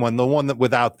second one, the one that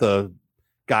without the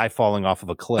guy falling off of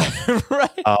a cliff?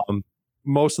 Right.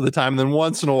 Most of the time. And then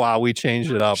once in a while we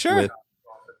change it up Sure.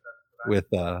 with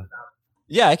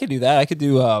Yeah, I could do that. I could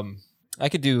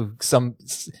do some,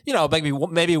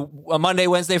 maybe a Monday,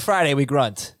 Wednesday, Friday we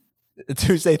grunt.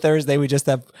 Tuesday, Thursday we just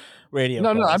have radio.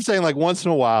 No, calls. I'm saying like once in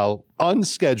a while,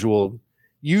 unscheduled,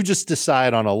 you just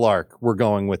decide on a lark. We're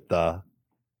going with the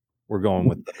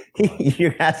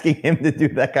You're asking him to do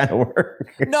that kind of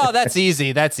work. No, that's easy.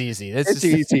 It's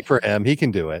easy for him. He can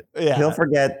do it. Yeah. He'll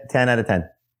forget 10 out of 10.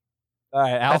 All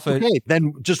right, Alpha. That's okay.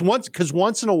 Then just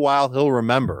once in a while he'll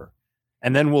remember,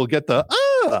 and then we'll get the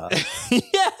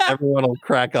Yeah. Everyone will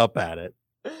crack up at it.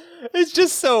 It's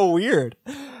just so weird.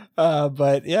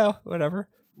 But yeah, whatever.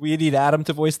 We need Adam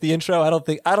to voice the intro. I don't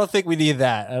think we need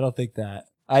that. I don't think that.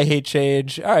 I hate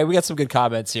change. All right, we got some good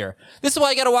comments here. This is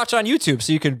why you got to watch on YouTube,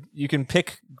 so you can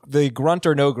pick the grunt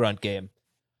or no grunt game.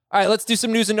 All right, let's do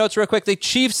some news and notes real quick. The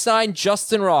Chiefs signed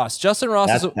Justin Ross. Justin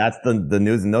Ross That's the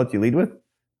news and notes you lead with?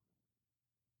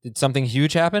 Did something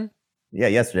huge happen? Yeah,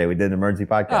 yesterday we did an emergency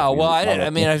podcast. Oh, well, I didn't.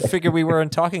 I mean, I figured we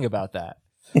weren't talking about that.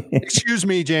 Excuse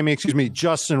me, Jamie.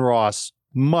 Justin Ross,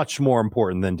 much more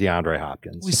important than DeAndre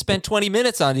Hopkins. We spent 20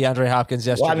 minutes on DeAndre Hopkins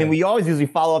yesterday. Well, I mean, we always usually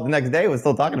follow up the next day. We're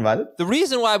still talking about it. The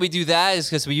reason why we do that is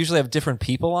because we usually have different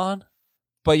people on.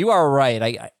 But you are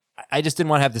right. I just didn't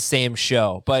want to have the same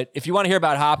show. But if you want to hear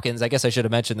about Hopkins, I guess I should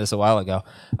have mentioned this a while ago.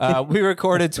 We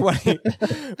recorded 20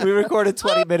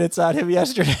 minutes on him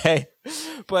yesterday.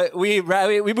 But we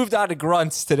moved on to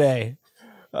grunts today.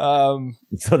 So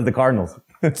did the Cardinals.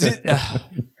 All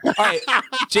right,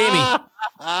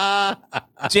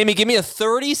 Jamie, give me a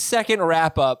 30-second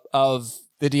wrap up of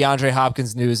the DeAndre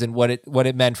Hopkins news and what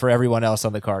it meant for everyone else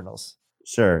on the Cardinals.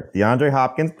 Sure. DeAndre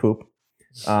Hopkins poop.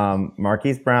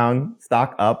 Marquise Brown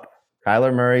stock up.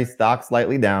 Kyler Murray stock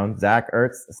slightly down. Zach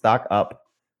Ertz stock up.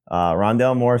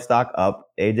 Rondale Moore stock up.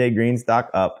 AJ Green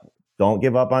stock up. Don't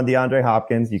give up on DeAndre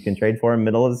Hopkins. You can trade for him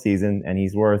middle of the season, and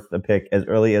he's worth a pick as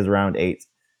early as round 8.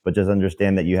 But just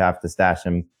understand that you have to stash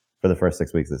him for the first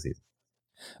 6 weeks of the season.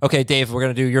 Okay, Dave, we're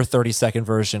going to do your 30-second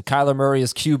version. Kyler Murray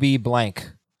is QB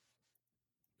blank.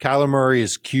 Kyler Murray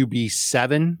is QB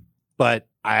 7, but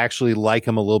I actually like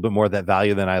him a little bit more that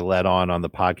value than I led on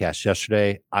the podcast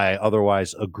yesterday. I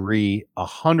otherwise agree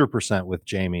 100% with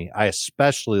Jamie. I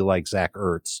especially like Zach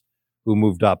Ertz, who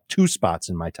moved up 2 spots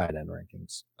in my tight end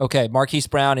rankings. Okay, Marquise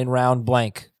Brown in round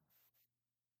blank.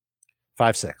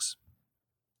 5-6.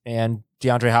 And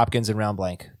DeAndre Hopkins in round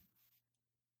blank.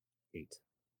 8.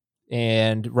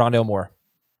 And Rondale Moore.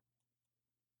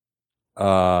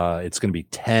 It's going to be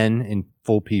 10 in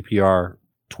full PPR,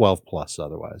 12 plus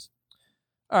otherwise.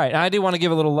 All right, I do want to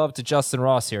give a little love to Justin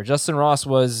Ross here. Justin Ross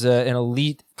was an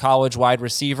elite college wide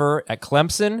receiver at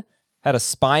Clemson, had a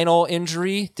spinal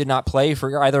injury, did not play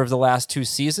for either of the last 2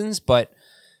 seasons, but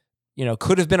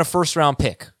could have been a first-round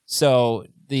pick. So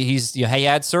he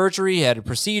had surgery, he had a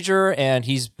procedure, and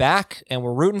he's back, and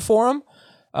we're rooting for him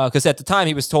because at the time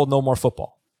he was told no more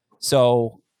football.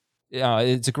 So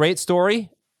it's a great story,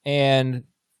 and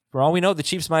for all we know, the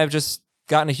Chiefs might have just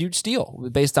gotten a huge steal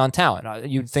based on talent.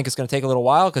 You'd think it's going to take a little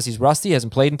while because he's rusty,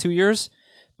 hasn't played in 2 years,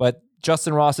 but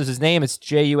Justin Ross is his name. It's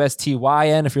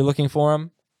Justyn if you're looking for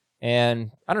him.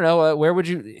 And I don't know, where would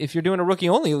you, if you're doing a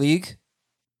rookie-only league,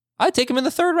 I'd take him in the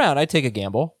 3rd round. I'd take a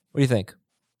gamble. What do you think?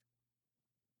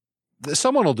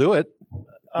 Someone will do it.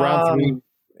 Round 3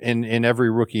 in every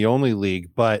rookie-only league.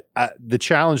 But the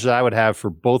challenge that I would have for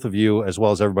both of you, as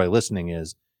well as everybody listening,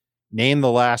 is name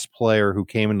the last player who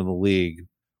came into the league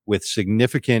with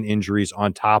significant injuries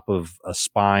on top of a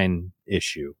spine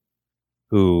issue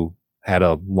who had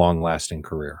a long-lasting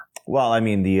career. Well, I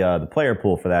mean, the player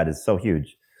pool for that is so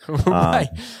huge. Right.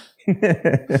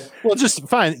 Well, just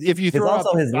fine. If you throw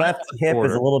also his left hip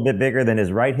is a little bit bigger than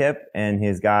his right hip, and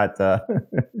he's got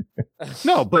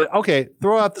no, but okay,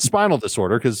 throw out the spinal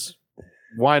disorder because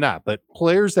why not? But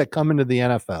players that come into the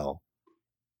NFL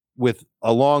with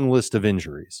a long list of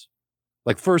injuries.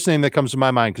 Like, first name that comes to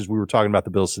my mind, because we were talking about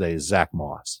the Bills today, is Zach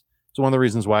Moss. It's one of the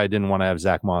reasons why I didn't want to have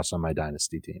Zach Moss on my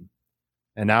dynasty team.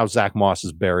 And now Zach Moss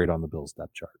is buried on the Bills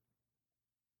depth chart.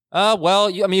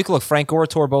 You can look. Frank Gore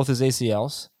tore both his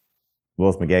ACLs.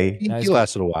 Willis McGahee. He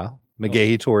lasted a while.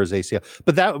 McGahee tore his ACL.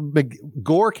 But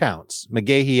Gore counts.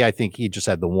 McGahee, I think he just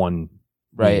had the one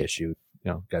knee issue.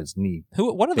 Got his knee.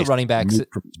 One of the running backs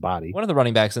from his body. One of the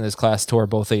running backs in this class tore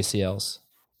both ACLs.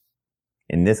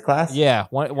 In this class? Yeah,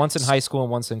 once in high school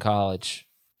and once in college.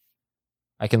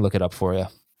 I can look it up for you.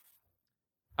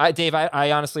 Dave,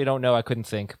 I honestly don't know. I couldn't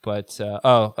think, but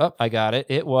I got it.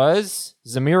 It was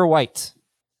Zamir White.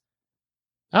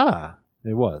 It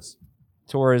was.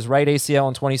 Tore his right ACL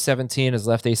in 2017, his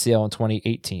left ACL in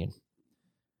 2018.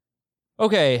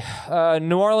 Okay,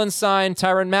 New Orleans signed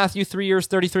Tyrann Mathieu, 3 years,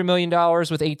 $33 million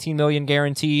with $18 million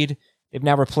guaranteed. They've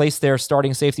now replaced their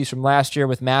starting safeties from last year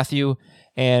with Mathieu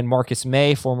and Marcus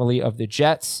May, formerly of the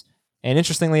Jets. And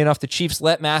interestingly enough, the Chiefs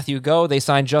let Mathieu go. They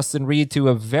signed Justin Reed to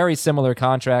a very similar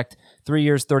contract, 3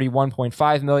 years,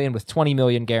 $31.5 million with $20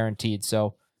 million guaranteed.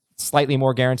 So slightly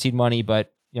more guaranteed money,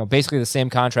 but basically the same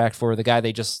contract for the guy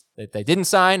they didn't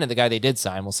sign and the guy they did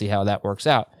sign. We'll see how that works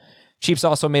out. Chiefs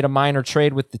also made a minor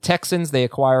trade with the Texans. They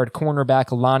acquired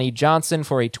cornerback Lonnie Johnson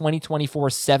for a 2024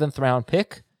 7th-round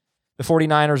pick. The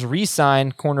 49ers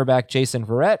re-signed cornerback Jason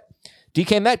Verrett.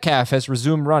 DK Metcalf has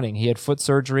resumed running. He had foot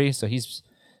surgery, so he's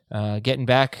getting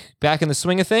back in the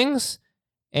swing of things.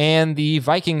 And the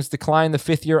Vikings declined the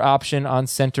 5th-year option on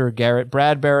center Garrett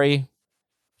Bradbury,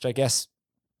 which I guess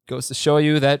goes to show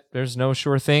you that there's no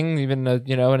sure thing. Even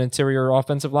an interior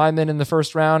offensive lineman in the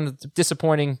first round. It's a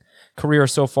disappointing career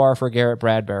so far for Garrett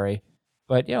Bradbury.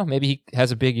 But maybe he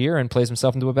has a big year and plays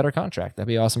himself into a better contract. That'd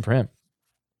be awesome for him.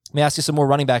 Let me ask you some more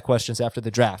running back questions after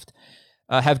the draft.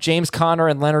 Have James Conner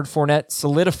and Leonard Fournette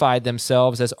solidified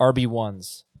themselves as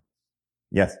RB1s?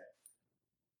 Yes.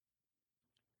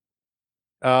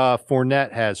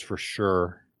 Fournette has for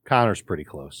sure. Connor's pretty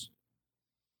close.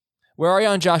 Where are you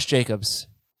on Josh Jacobs?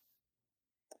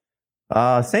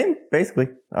 Same, basically.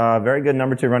 Very good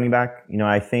number 2 running back.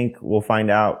 I think we'll find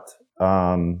out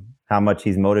how much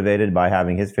he's motivated by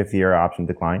having his 5th-year option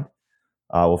declined.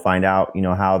 We'll find out,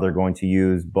 how they're going to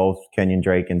use both Kenyon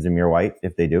Drake and Zamir White,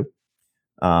 if they do,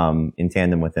 in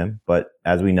tandem with him. But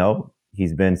as we know,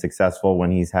 he's been successful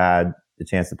when he's had the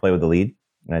chance to play with the lead.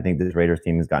 And I think this Raiders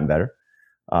team has gotten better.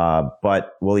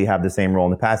 But will he have the same role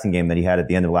in the passing game that he had at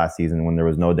the end of last season when there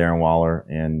was no Darren Waller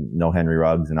and no Henry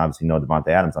Ruggs and obviously no Devontae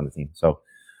Adams on the team? So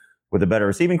with a better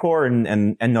receiving core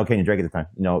and no Kenyon Drake at the time,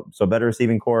 so better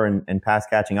receiving core and pass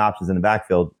catching options in the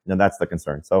backfield, that's the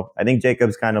concern. So I think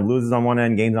Jacobs kind of loses on one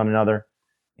end, gains on another,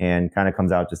 and kind of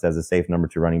comes out just as a safe number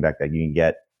 2 running back that you can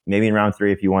get maybe in round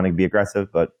 3 if you want to be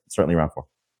aggressive, but certainly round 4.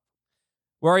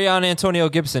 Where are you on Antonio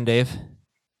Gibson, Dave?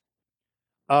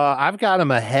 I've got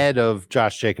him ahead of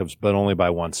Josh Jacobs, but only by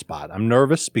 1 spot. I'm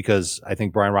nervous because I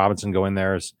think Brian Robinson going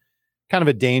there is kind of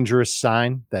a dangerous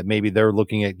sign that maybe they're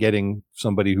looking at getting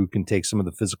somebody who can take some of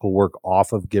the physical work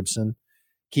off of Gibson.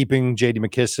 Keeping J.D.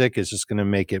 McKissick is just going to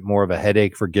make it more of a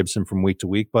headache for Gibson from week to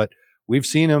week, but we've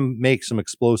seen him make some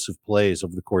explosive plays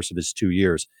over the course of his 2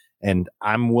 years, and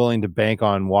I'm willing to bank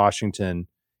on Washington,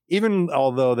 even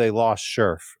although they lost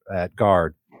Scherf at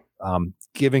guard,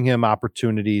 giving him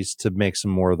opportunities to make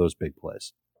some more of those big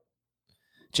plays.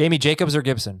 Jamie, Jacobs or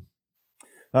Gibson?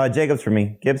 Jacobs for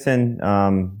me. Gibson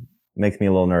makes me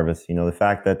a little nervous. The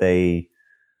fact that they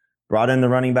brought in the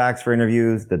running backs for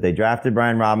interviews, that they drafted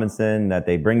Brian Robinson, that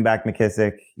they bring back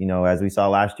McKissick. As we saw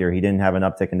last year, he didn't have an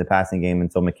uptick in the passing game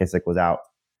until McKissick was out.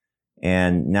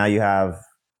 And now you have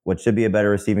what should be a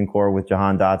better receiving core with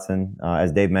Jahan Dotson.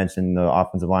 As Dave mentioned, the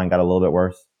offensive line got a little bit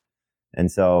worse. And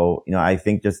so, I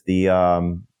think just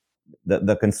the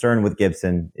concern with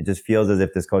Gibson, it just feels as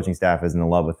if this coaching staff is in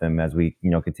love with him, as we,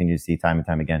 continue to see time and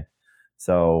time again.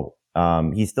 So,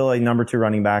 he's still a number 2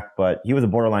 running back, but he was a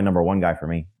borderline number 1 guy for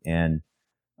me. And,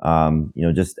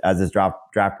 just as this draft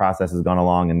process has gone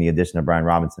along and the addition of Brian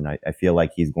Robinson, I feel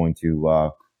like he's going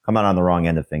to, come out on the wrong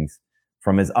end of things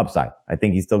from his upside. I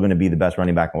think he's still going to be the best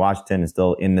running back in Washington and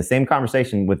still in the same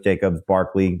conversation with Jacobs,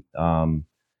 Barkley,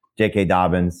 J.K.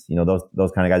 Dobbins,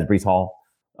 those kind of guys, Breece Hall.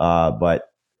 But,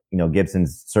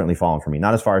 Gibson's certainly fallen for me.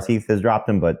 Not as far as Heath has dropped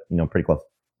him, but, pretty close.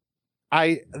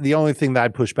 The only thing that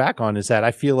I'd push back on is that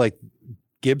I feel like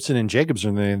Gibson and Jacobs are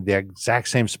in the exact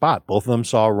same spot. Both of them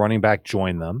saw a running back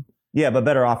join them. Yeah, but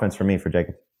better offense for me for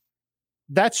Jacobs.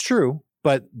 That's true.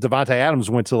 But Devontae Adams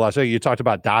went to Las Vegas. You talked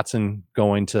about Dotson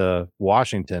going to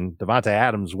Washington. Devontae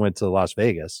Adams went to Las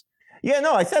Vegas. Yeah,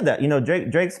 no, I said that.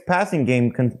 Drake's passing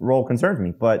game role concerns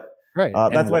me, but Right.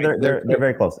 That's why they're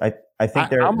very close. I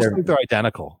think I almost think they're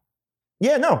identical.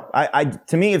 Yeah, no.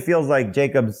 To me, it feels like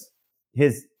Jacobs,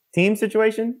 his team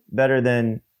situation better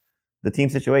than the team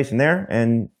situation there.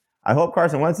 And I hope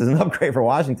Carson Wentz is an upgrade for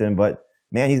Washington, but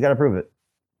man, he's got to prove it.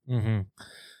 Mm-hmm.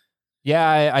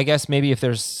 Yeah, I guess maybe if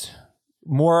there's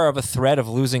more of a threat of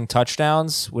losing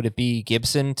touchdowns, would it be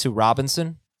Gibson to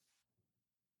Robinson?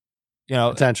 You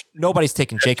know, nobody's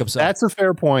taking Jacobs up. That's a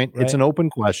fair point. Right? It's an open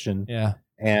question. Yeah.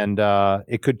 And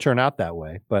it could turn out that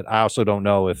way. But I also don't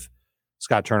know if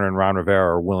Scott Turner and Ron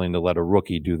Rivera are willing to let a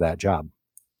rookie do that job.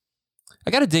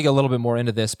 I got to dig a little bit more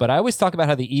into this, but I always talk about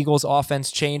how the Eagles'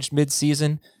 offense changed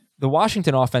midseason. The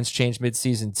Washington offense changed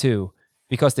midseason too,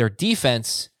 because their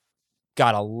defense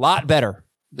got a lot better,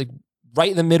 like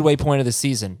right in the midway point of the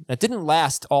season. It didn't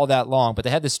last all that long, but they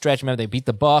had this stretch. Remember, they beat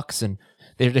the Bucs, and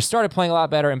they started playing a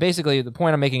lot better. And basically, the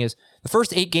point I'm making is the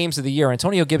first 8 games of the year,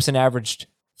 Antonio Gibson averaged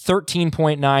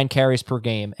 13.9 carries per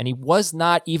game, and he was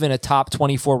not even a top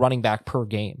 24 running back per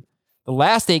game. The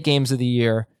last 8 games of the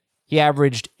year, he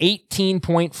averaged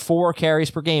 18.4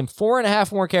 carries per game,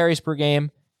 4.5 more carries per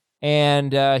game,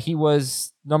 and he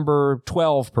was number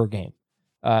 12 per game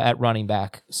at running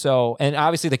back. So, and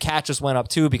obviously the catches went up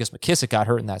too because McKissick got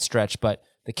hurt in that stretch, but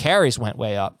the carries went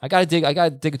way up. I got to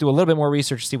do a little bit more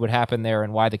research to see what happened there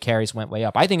and why the carries went way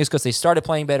up. I think it's because they started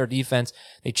playing better defense.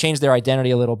 They changed their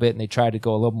identity a little bit and they tried to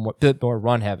go a bit more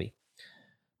run heavy.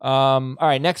 All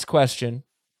right, next question.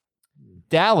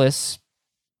 Dallas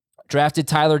drafted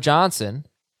Tyler Johnson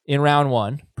in round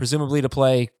 1, presumably to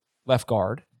play left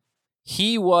guard.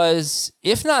 He was,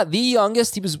 if not the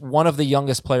youngest, he was one of the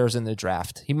youngest players in the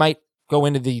draft. He might go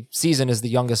into the season as the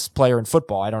youngest player in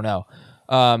football. I don't know.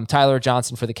 Tyler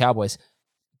Johnson for the Cowboys.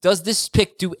 Does this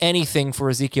pick do anything for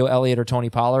Ezekiel Elliott or Tony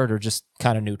Pollard, or just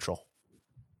kind of neutral?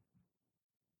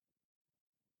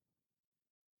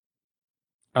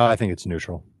 I think it's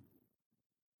neutral.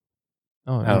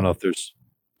 Oh, I don't know if there's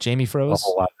Jamie froze. A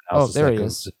whole lot of there he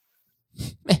is.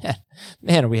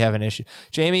 Man, we have an issue.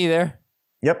 Jamie, you there?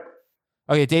 Yep.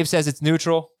 Okay, Dave says it's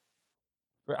neutral.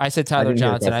 I said Tyler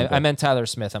Johnson. I meant Tyler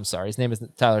Smith. I'm sorry. His name is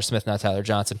Tyler Smith, not Tyler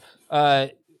Johnson.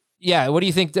 Yeah, what do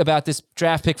you think about this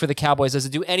draft pick for the Cowboys? Does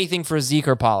it do anything for Zeke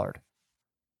or Pollard?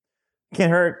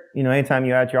 Can't hurt. Anytime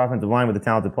you add to your offensive line with a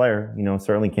talented player,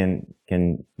 certainly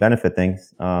can benefit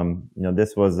things.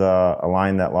 This was a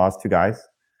line that lost 2 guys.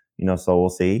 So we'll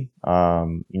see,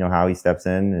 how he steps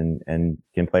in and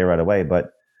can play right away.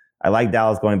 But I like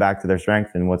Dallas going back to their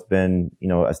strength and what's been,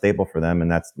 a staple for them.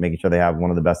 And that's making sure they have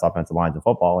one of the best offensive lines in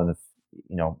football. And if,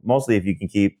 mostly if you can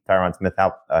keep Tyron Smith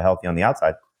healthy on the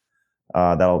outside,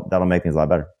 that'll make things a lot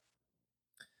better.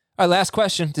 All right, last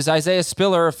question. Does Isaiah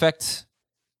Spiller affect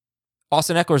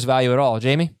Austin Eckler's value at all?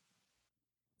 Jamie?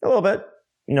 A little bit.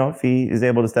 If he is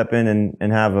able to step in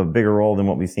and have a bigger role than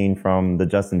what we've seen from the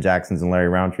Justin Jacksons and Larry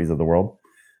Roundtrees of the world.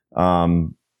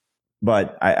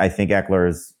 But I think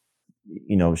Eckler's,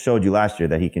 showed you last year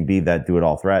that he can be that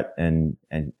do-it-all threat and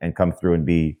come through and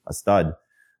be a stud.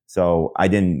 So I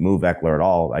didn't move Eckler at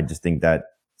all. I just think that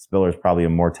Spiller is probably a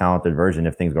more talented version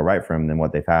if things go right for him than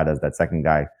what they've had as that second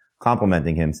guy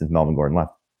complimenting him since Melvin Gordon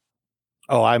left.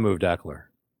 Oh, I moved Eckler.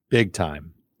 Big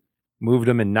time. Moved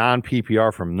him in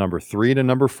non-PPR from number 3 to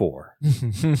number 4.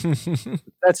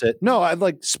 That's it. No, I'd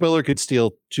like Spiller could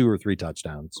steal 2 or 3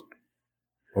 touchdowns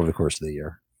over the course of the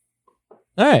year.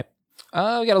 All right.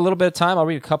 We got a little bit of time. I'll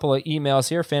read a couple of emails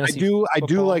here. I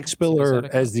do like Spiller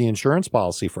as the insurance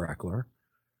policy for Eckler.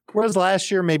 Whereas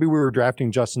last year, maybe we were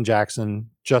drafting Justin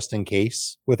Jackson just in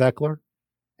case with Eckler.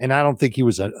 And I don't think he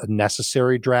was a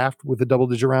necessary draft with a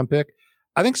double-digit round pick.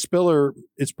 I think Spiller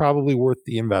is probably worth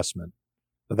the investment.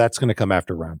 But that's going to come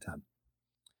after round 10.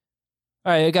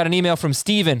 All right, I got an email from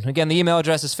Steven. Again, the email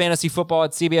address is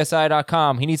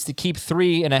fantasyfootball@cbsi.com. He needs to keep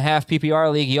 3.5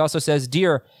 PPR league. He also says,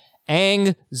 Dear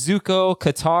Aang, Zuko,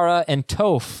 Katara, and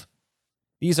Toph.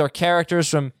 These are characters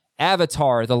from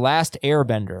Avatar, The Last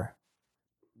Airbender.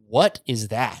 What is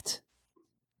that?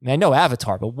 I mean, I know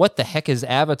Avatar, but what the heck is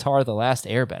Avatar, The Last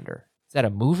Airbender? Is that a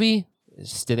movie?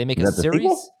 Did they make a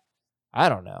series? I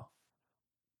don't know.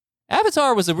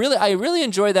 Avatar was I really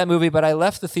enjoyed that movie, but I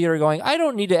left the theater going, I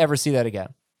don't need to ever see that again.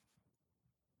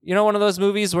 One of those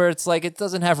movies where it's like, it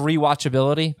doesn't have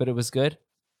rewatchability, but it was good.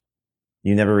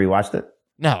 You never rewatched it?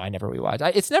 No, I never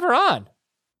rewatched. It's never on.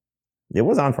 It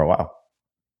was on for a while.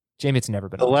 Jamie, it's never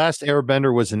been on. The Last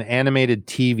Airbender was an animated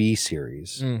TV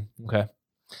series. Okay.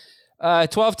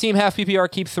 12-team half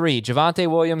PPR, keep 3. Javonte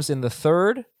Williams in the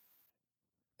 3rd.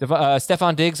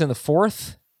 Stephon Diggs in the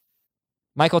 4th.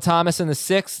 Michael Thomas in the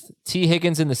 6th, T.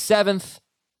 Higgins in the 7th,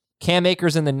 Cam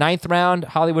Akers in the 9th round,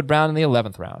 Hollywood Brown in the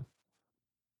 11th round.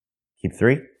 Keep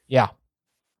 3? Yeah.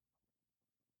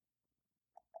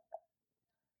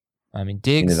 I mean,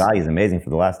 Diggs. The value is amazing for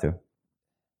the last two.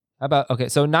 How about, okay,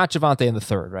 so not Javonte in the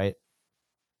third, right?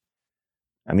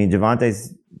 I mean,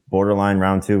 Javonte's borderline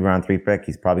round 2, round 3 pick.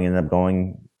 He's probably ended up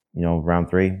going, round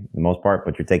 3 for the most part,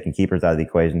 but you're taking keepers out of the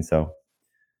equation. So,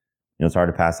 it's hard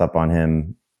to pass up on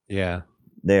him. Yeah.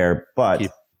 There.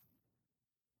 But,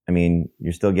 I mean,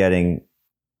 you're still getting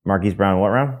Marquise Brown what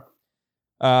round?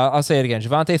 I'll say it again.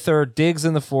 Javonte third, Diggs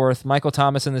in the 4th, Michael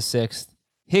Thomas in the 6th,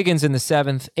 Higgins in the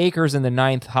 7th, Akers in the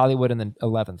 9th, Hollywood in the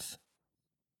 11th.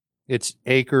 It's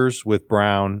Akers with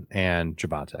Brown and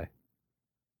Javonte.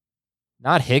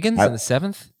 Not Higgins in the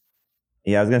 7th?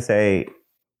 Yeah, I was going to say,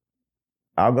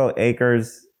 I'll go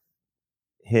Akers,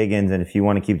 Higgins, and if you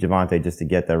want to keep Javonte just to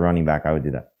get that running back, I would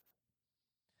do that.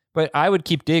 But I would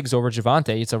keep Diggs over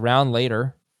Javonte. It's a round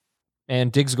later,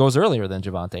 and Diggs goes earlier than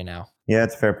Javonte now. Yeah,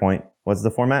 that's a fair point. What's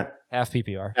the format? Half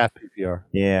PPR. Half PPR.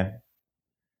 Yeah.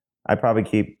 I'd probably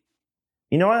keep...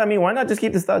 You know what? I mean, why not just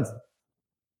keep the studs?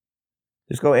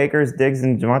 Just go Akers, Diggs,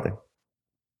 and Javonte.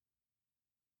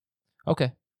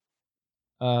 Okay.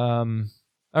 All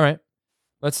right.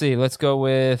 Let's see. Let's go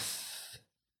with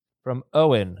from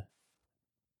Owen.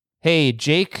 Hey,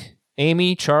 Jake,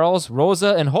 Amy, Charles,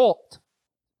 Rosa, and Holt.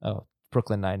 Oh,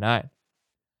 Brooklyn Nine-Nine.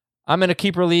 I'm in a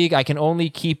keeper league. I can only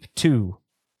keep 2.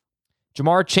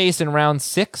 Jamar Chase in round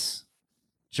 6.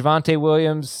 Javonte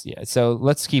Williams. Yeah, so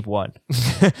let's keep 1.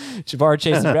 Jamar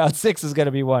Chase in round 6 is going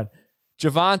to be 1.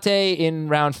 Javonte in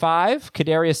round 5.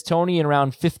 Kadarius Toney in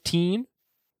round 15.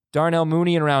 Darnell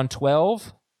Mooney in round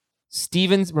 12.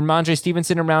 Ramondre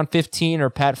Stevenson in round 15 or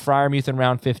Pat Freiermuth in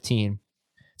round 15.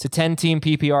 It's a 10-team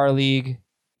PPR league.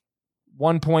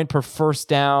 1 point per first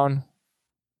down.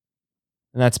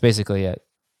 And that's basically it.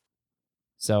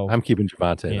 So I'm keeping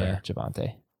Javonte there. Yeah,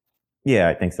 Javonte. Yeah,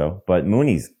 I think so. But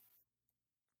Mooney's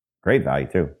great value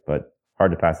too, but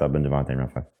hard to pass up in Javonte in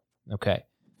round 5. Okay.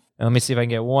 And let me see if I can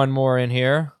get one more in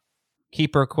here.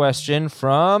 Keeper question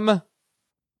from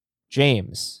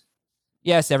James.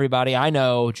 Yes, everybody, I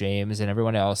know James and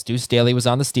everyone else. Deuce Staley was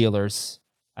on the Steelers.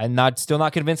 I'm still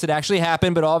not convinced it actually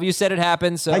happened, but all of you said it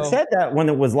happened. So I said that when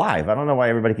it was live. I don't know why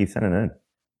everybody keeps sending it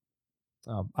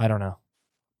in. I don't know.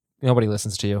 Nobody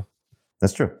listens to you.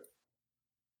 That's true.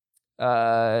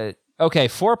 Okay,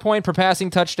 4 point per passing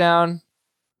touchdown.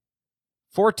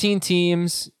 14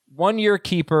 teams, 1 year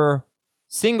keeper,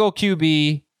 single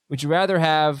QB. Would you rather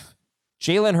have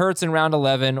Jalen Hurts in round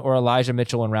 11 or Elijah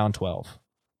Mitchell in round 12?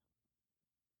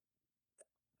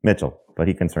 Mitchell, but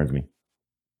he concerns me.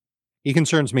 He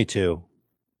concerns me too.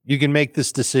 You can make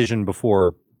this decision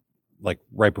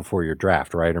right before your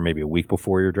draft, right? Or maybe a week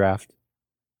before your draft.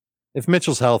 If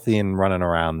Mitchell's healthy and running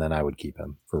around, then I would keep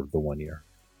him for the 1 year.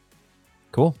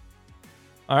 Cool.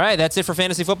 All right, that's it for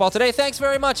Fantasy Football today. Thanks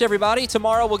very much, everybody.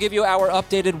 Tomorrow we'll give you our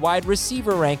updated wide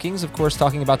receiver rankings, of course,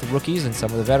 talking about the rookies and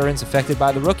some of the veterans affected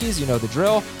by the rookies. You know the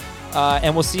drill.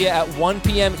 And we'll see you at 1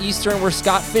 p.m. Eastern, where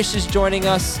Scott Fish is joining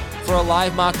us for a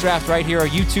live mock draft right here at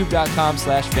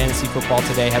youtube.com/fantasyfootball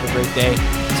today. Have a great day.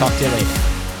 Talk to you later.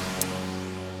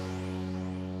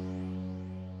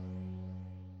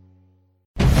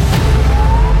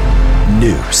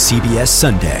 New CBS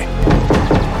Sunday.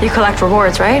 You collect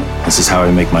rewards, right? This is how I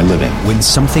make my living. When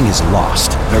something is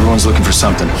lost, everyone's looking for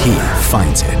something. He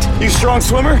finds it. You strong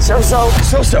swimmer? So-so.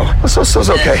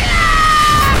 So-so's okay.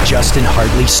 Justin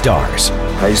Hartley stars.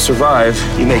 How you survive,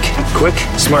 you make quick,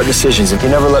 smart decisions, and you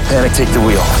never let panic take the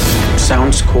wheel.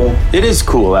 Sounds cool. It is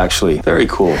cool, actually. Very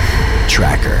cool.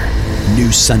 Tracker.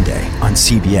 New Sunday on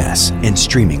CBS and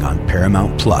streaming on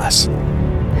Paramount+.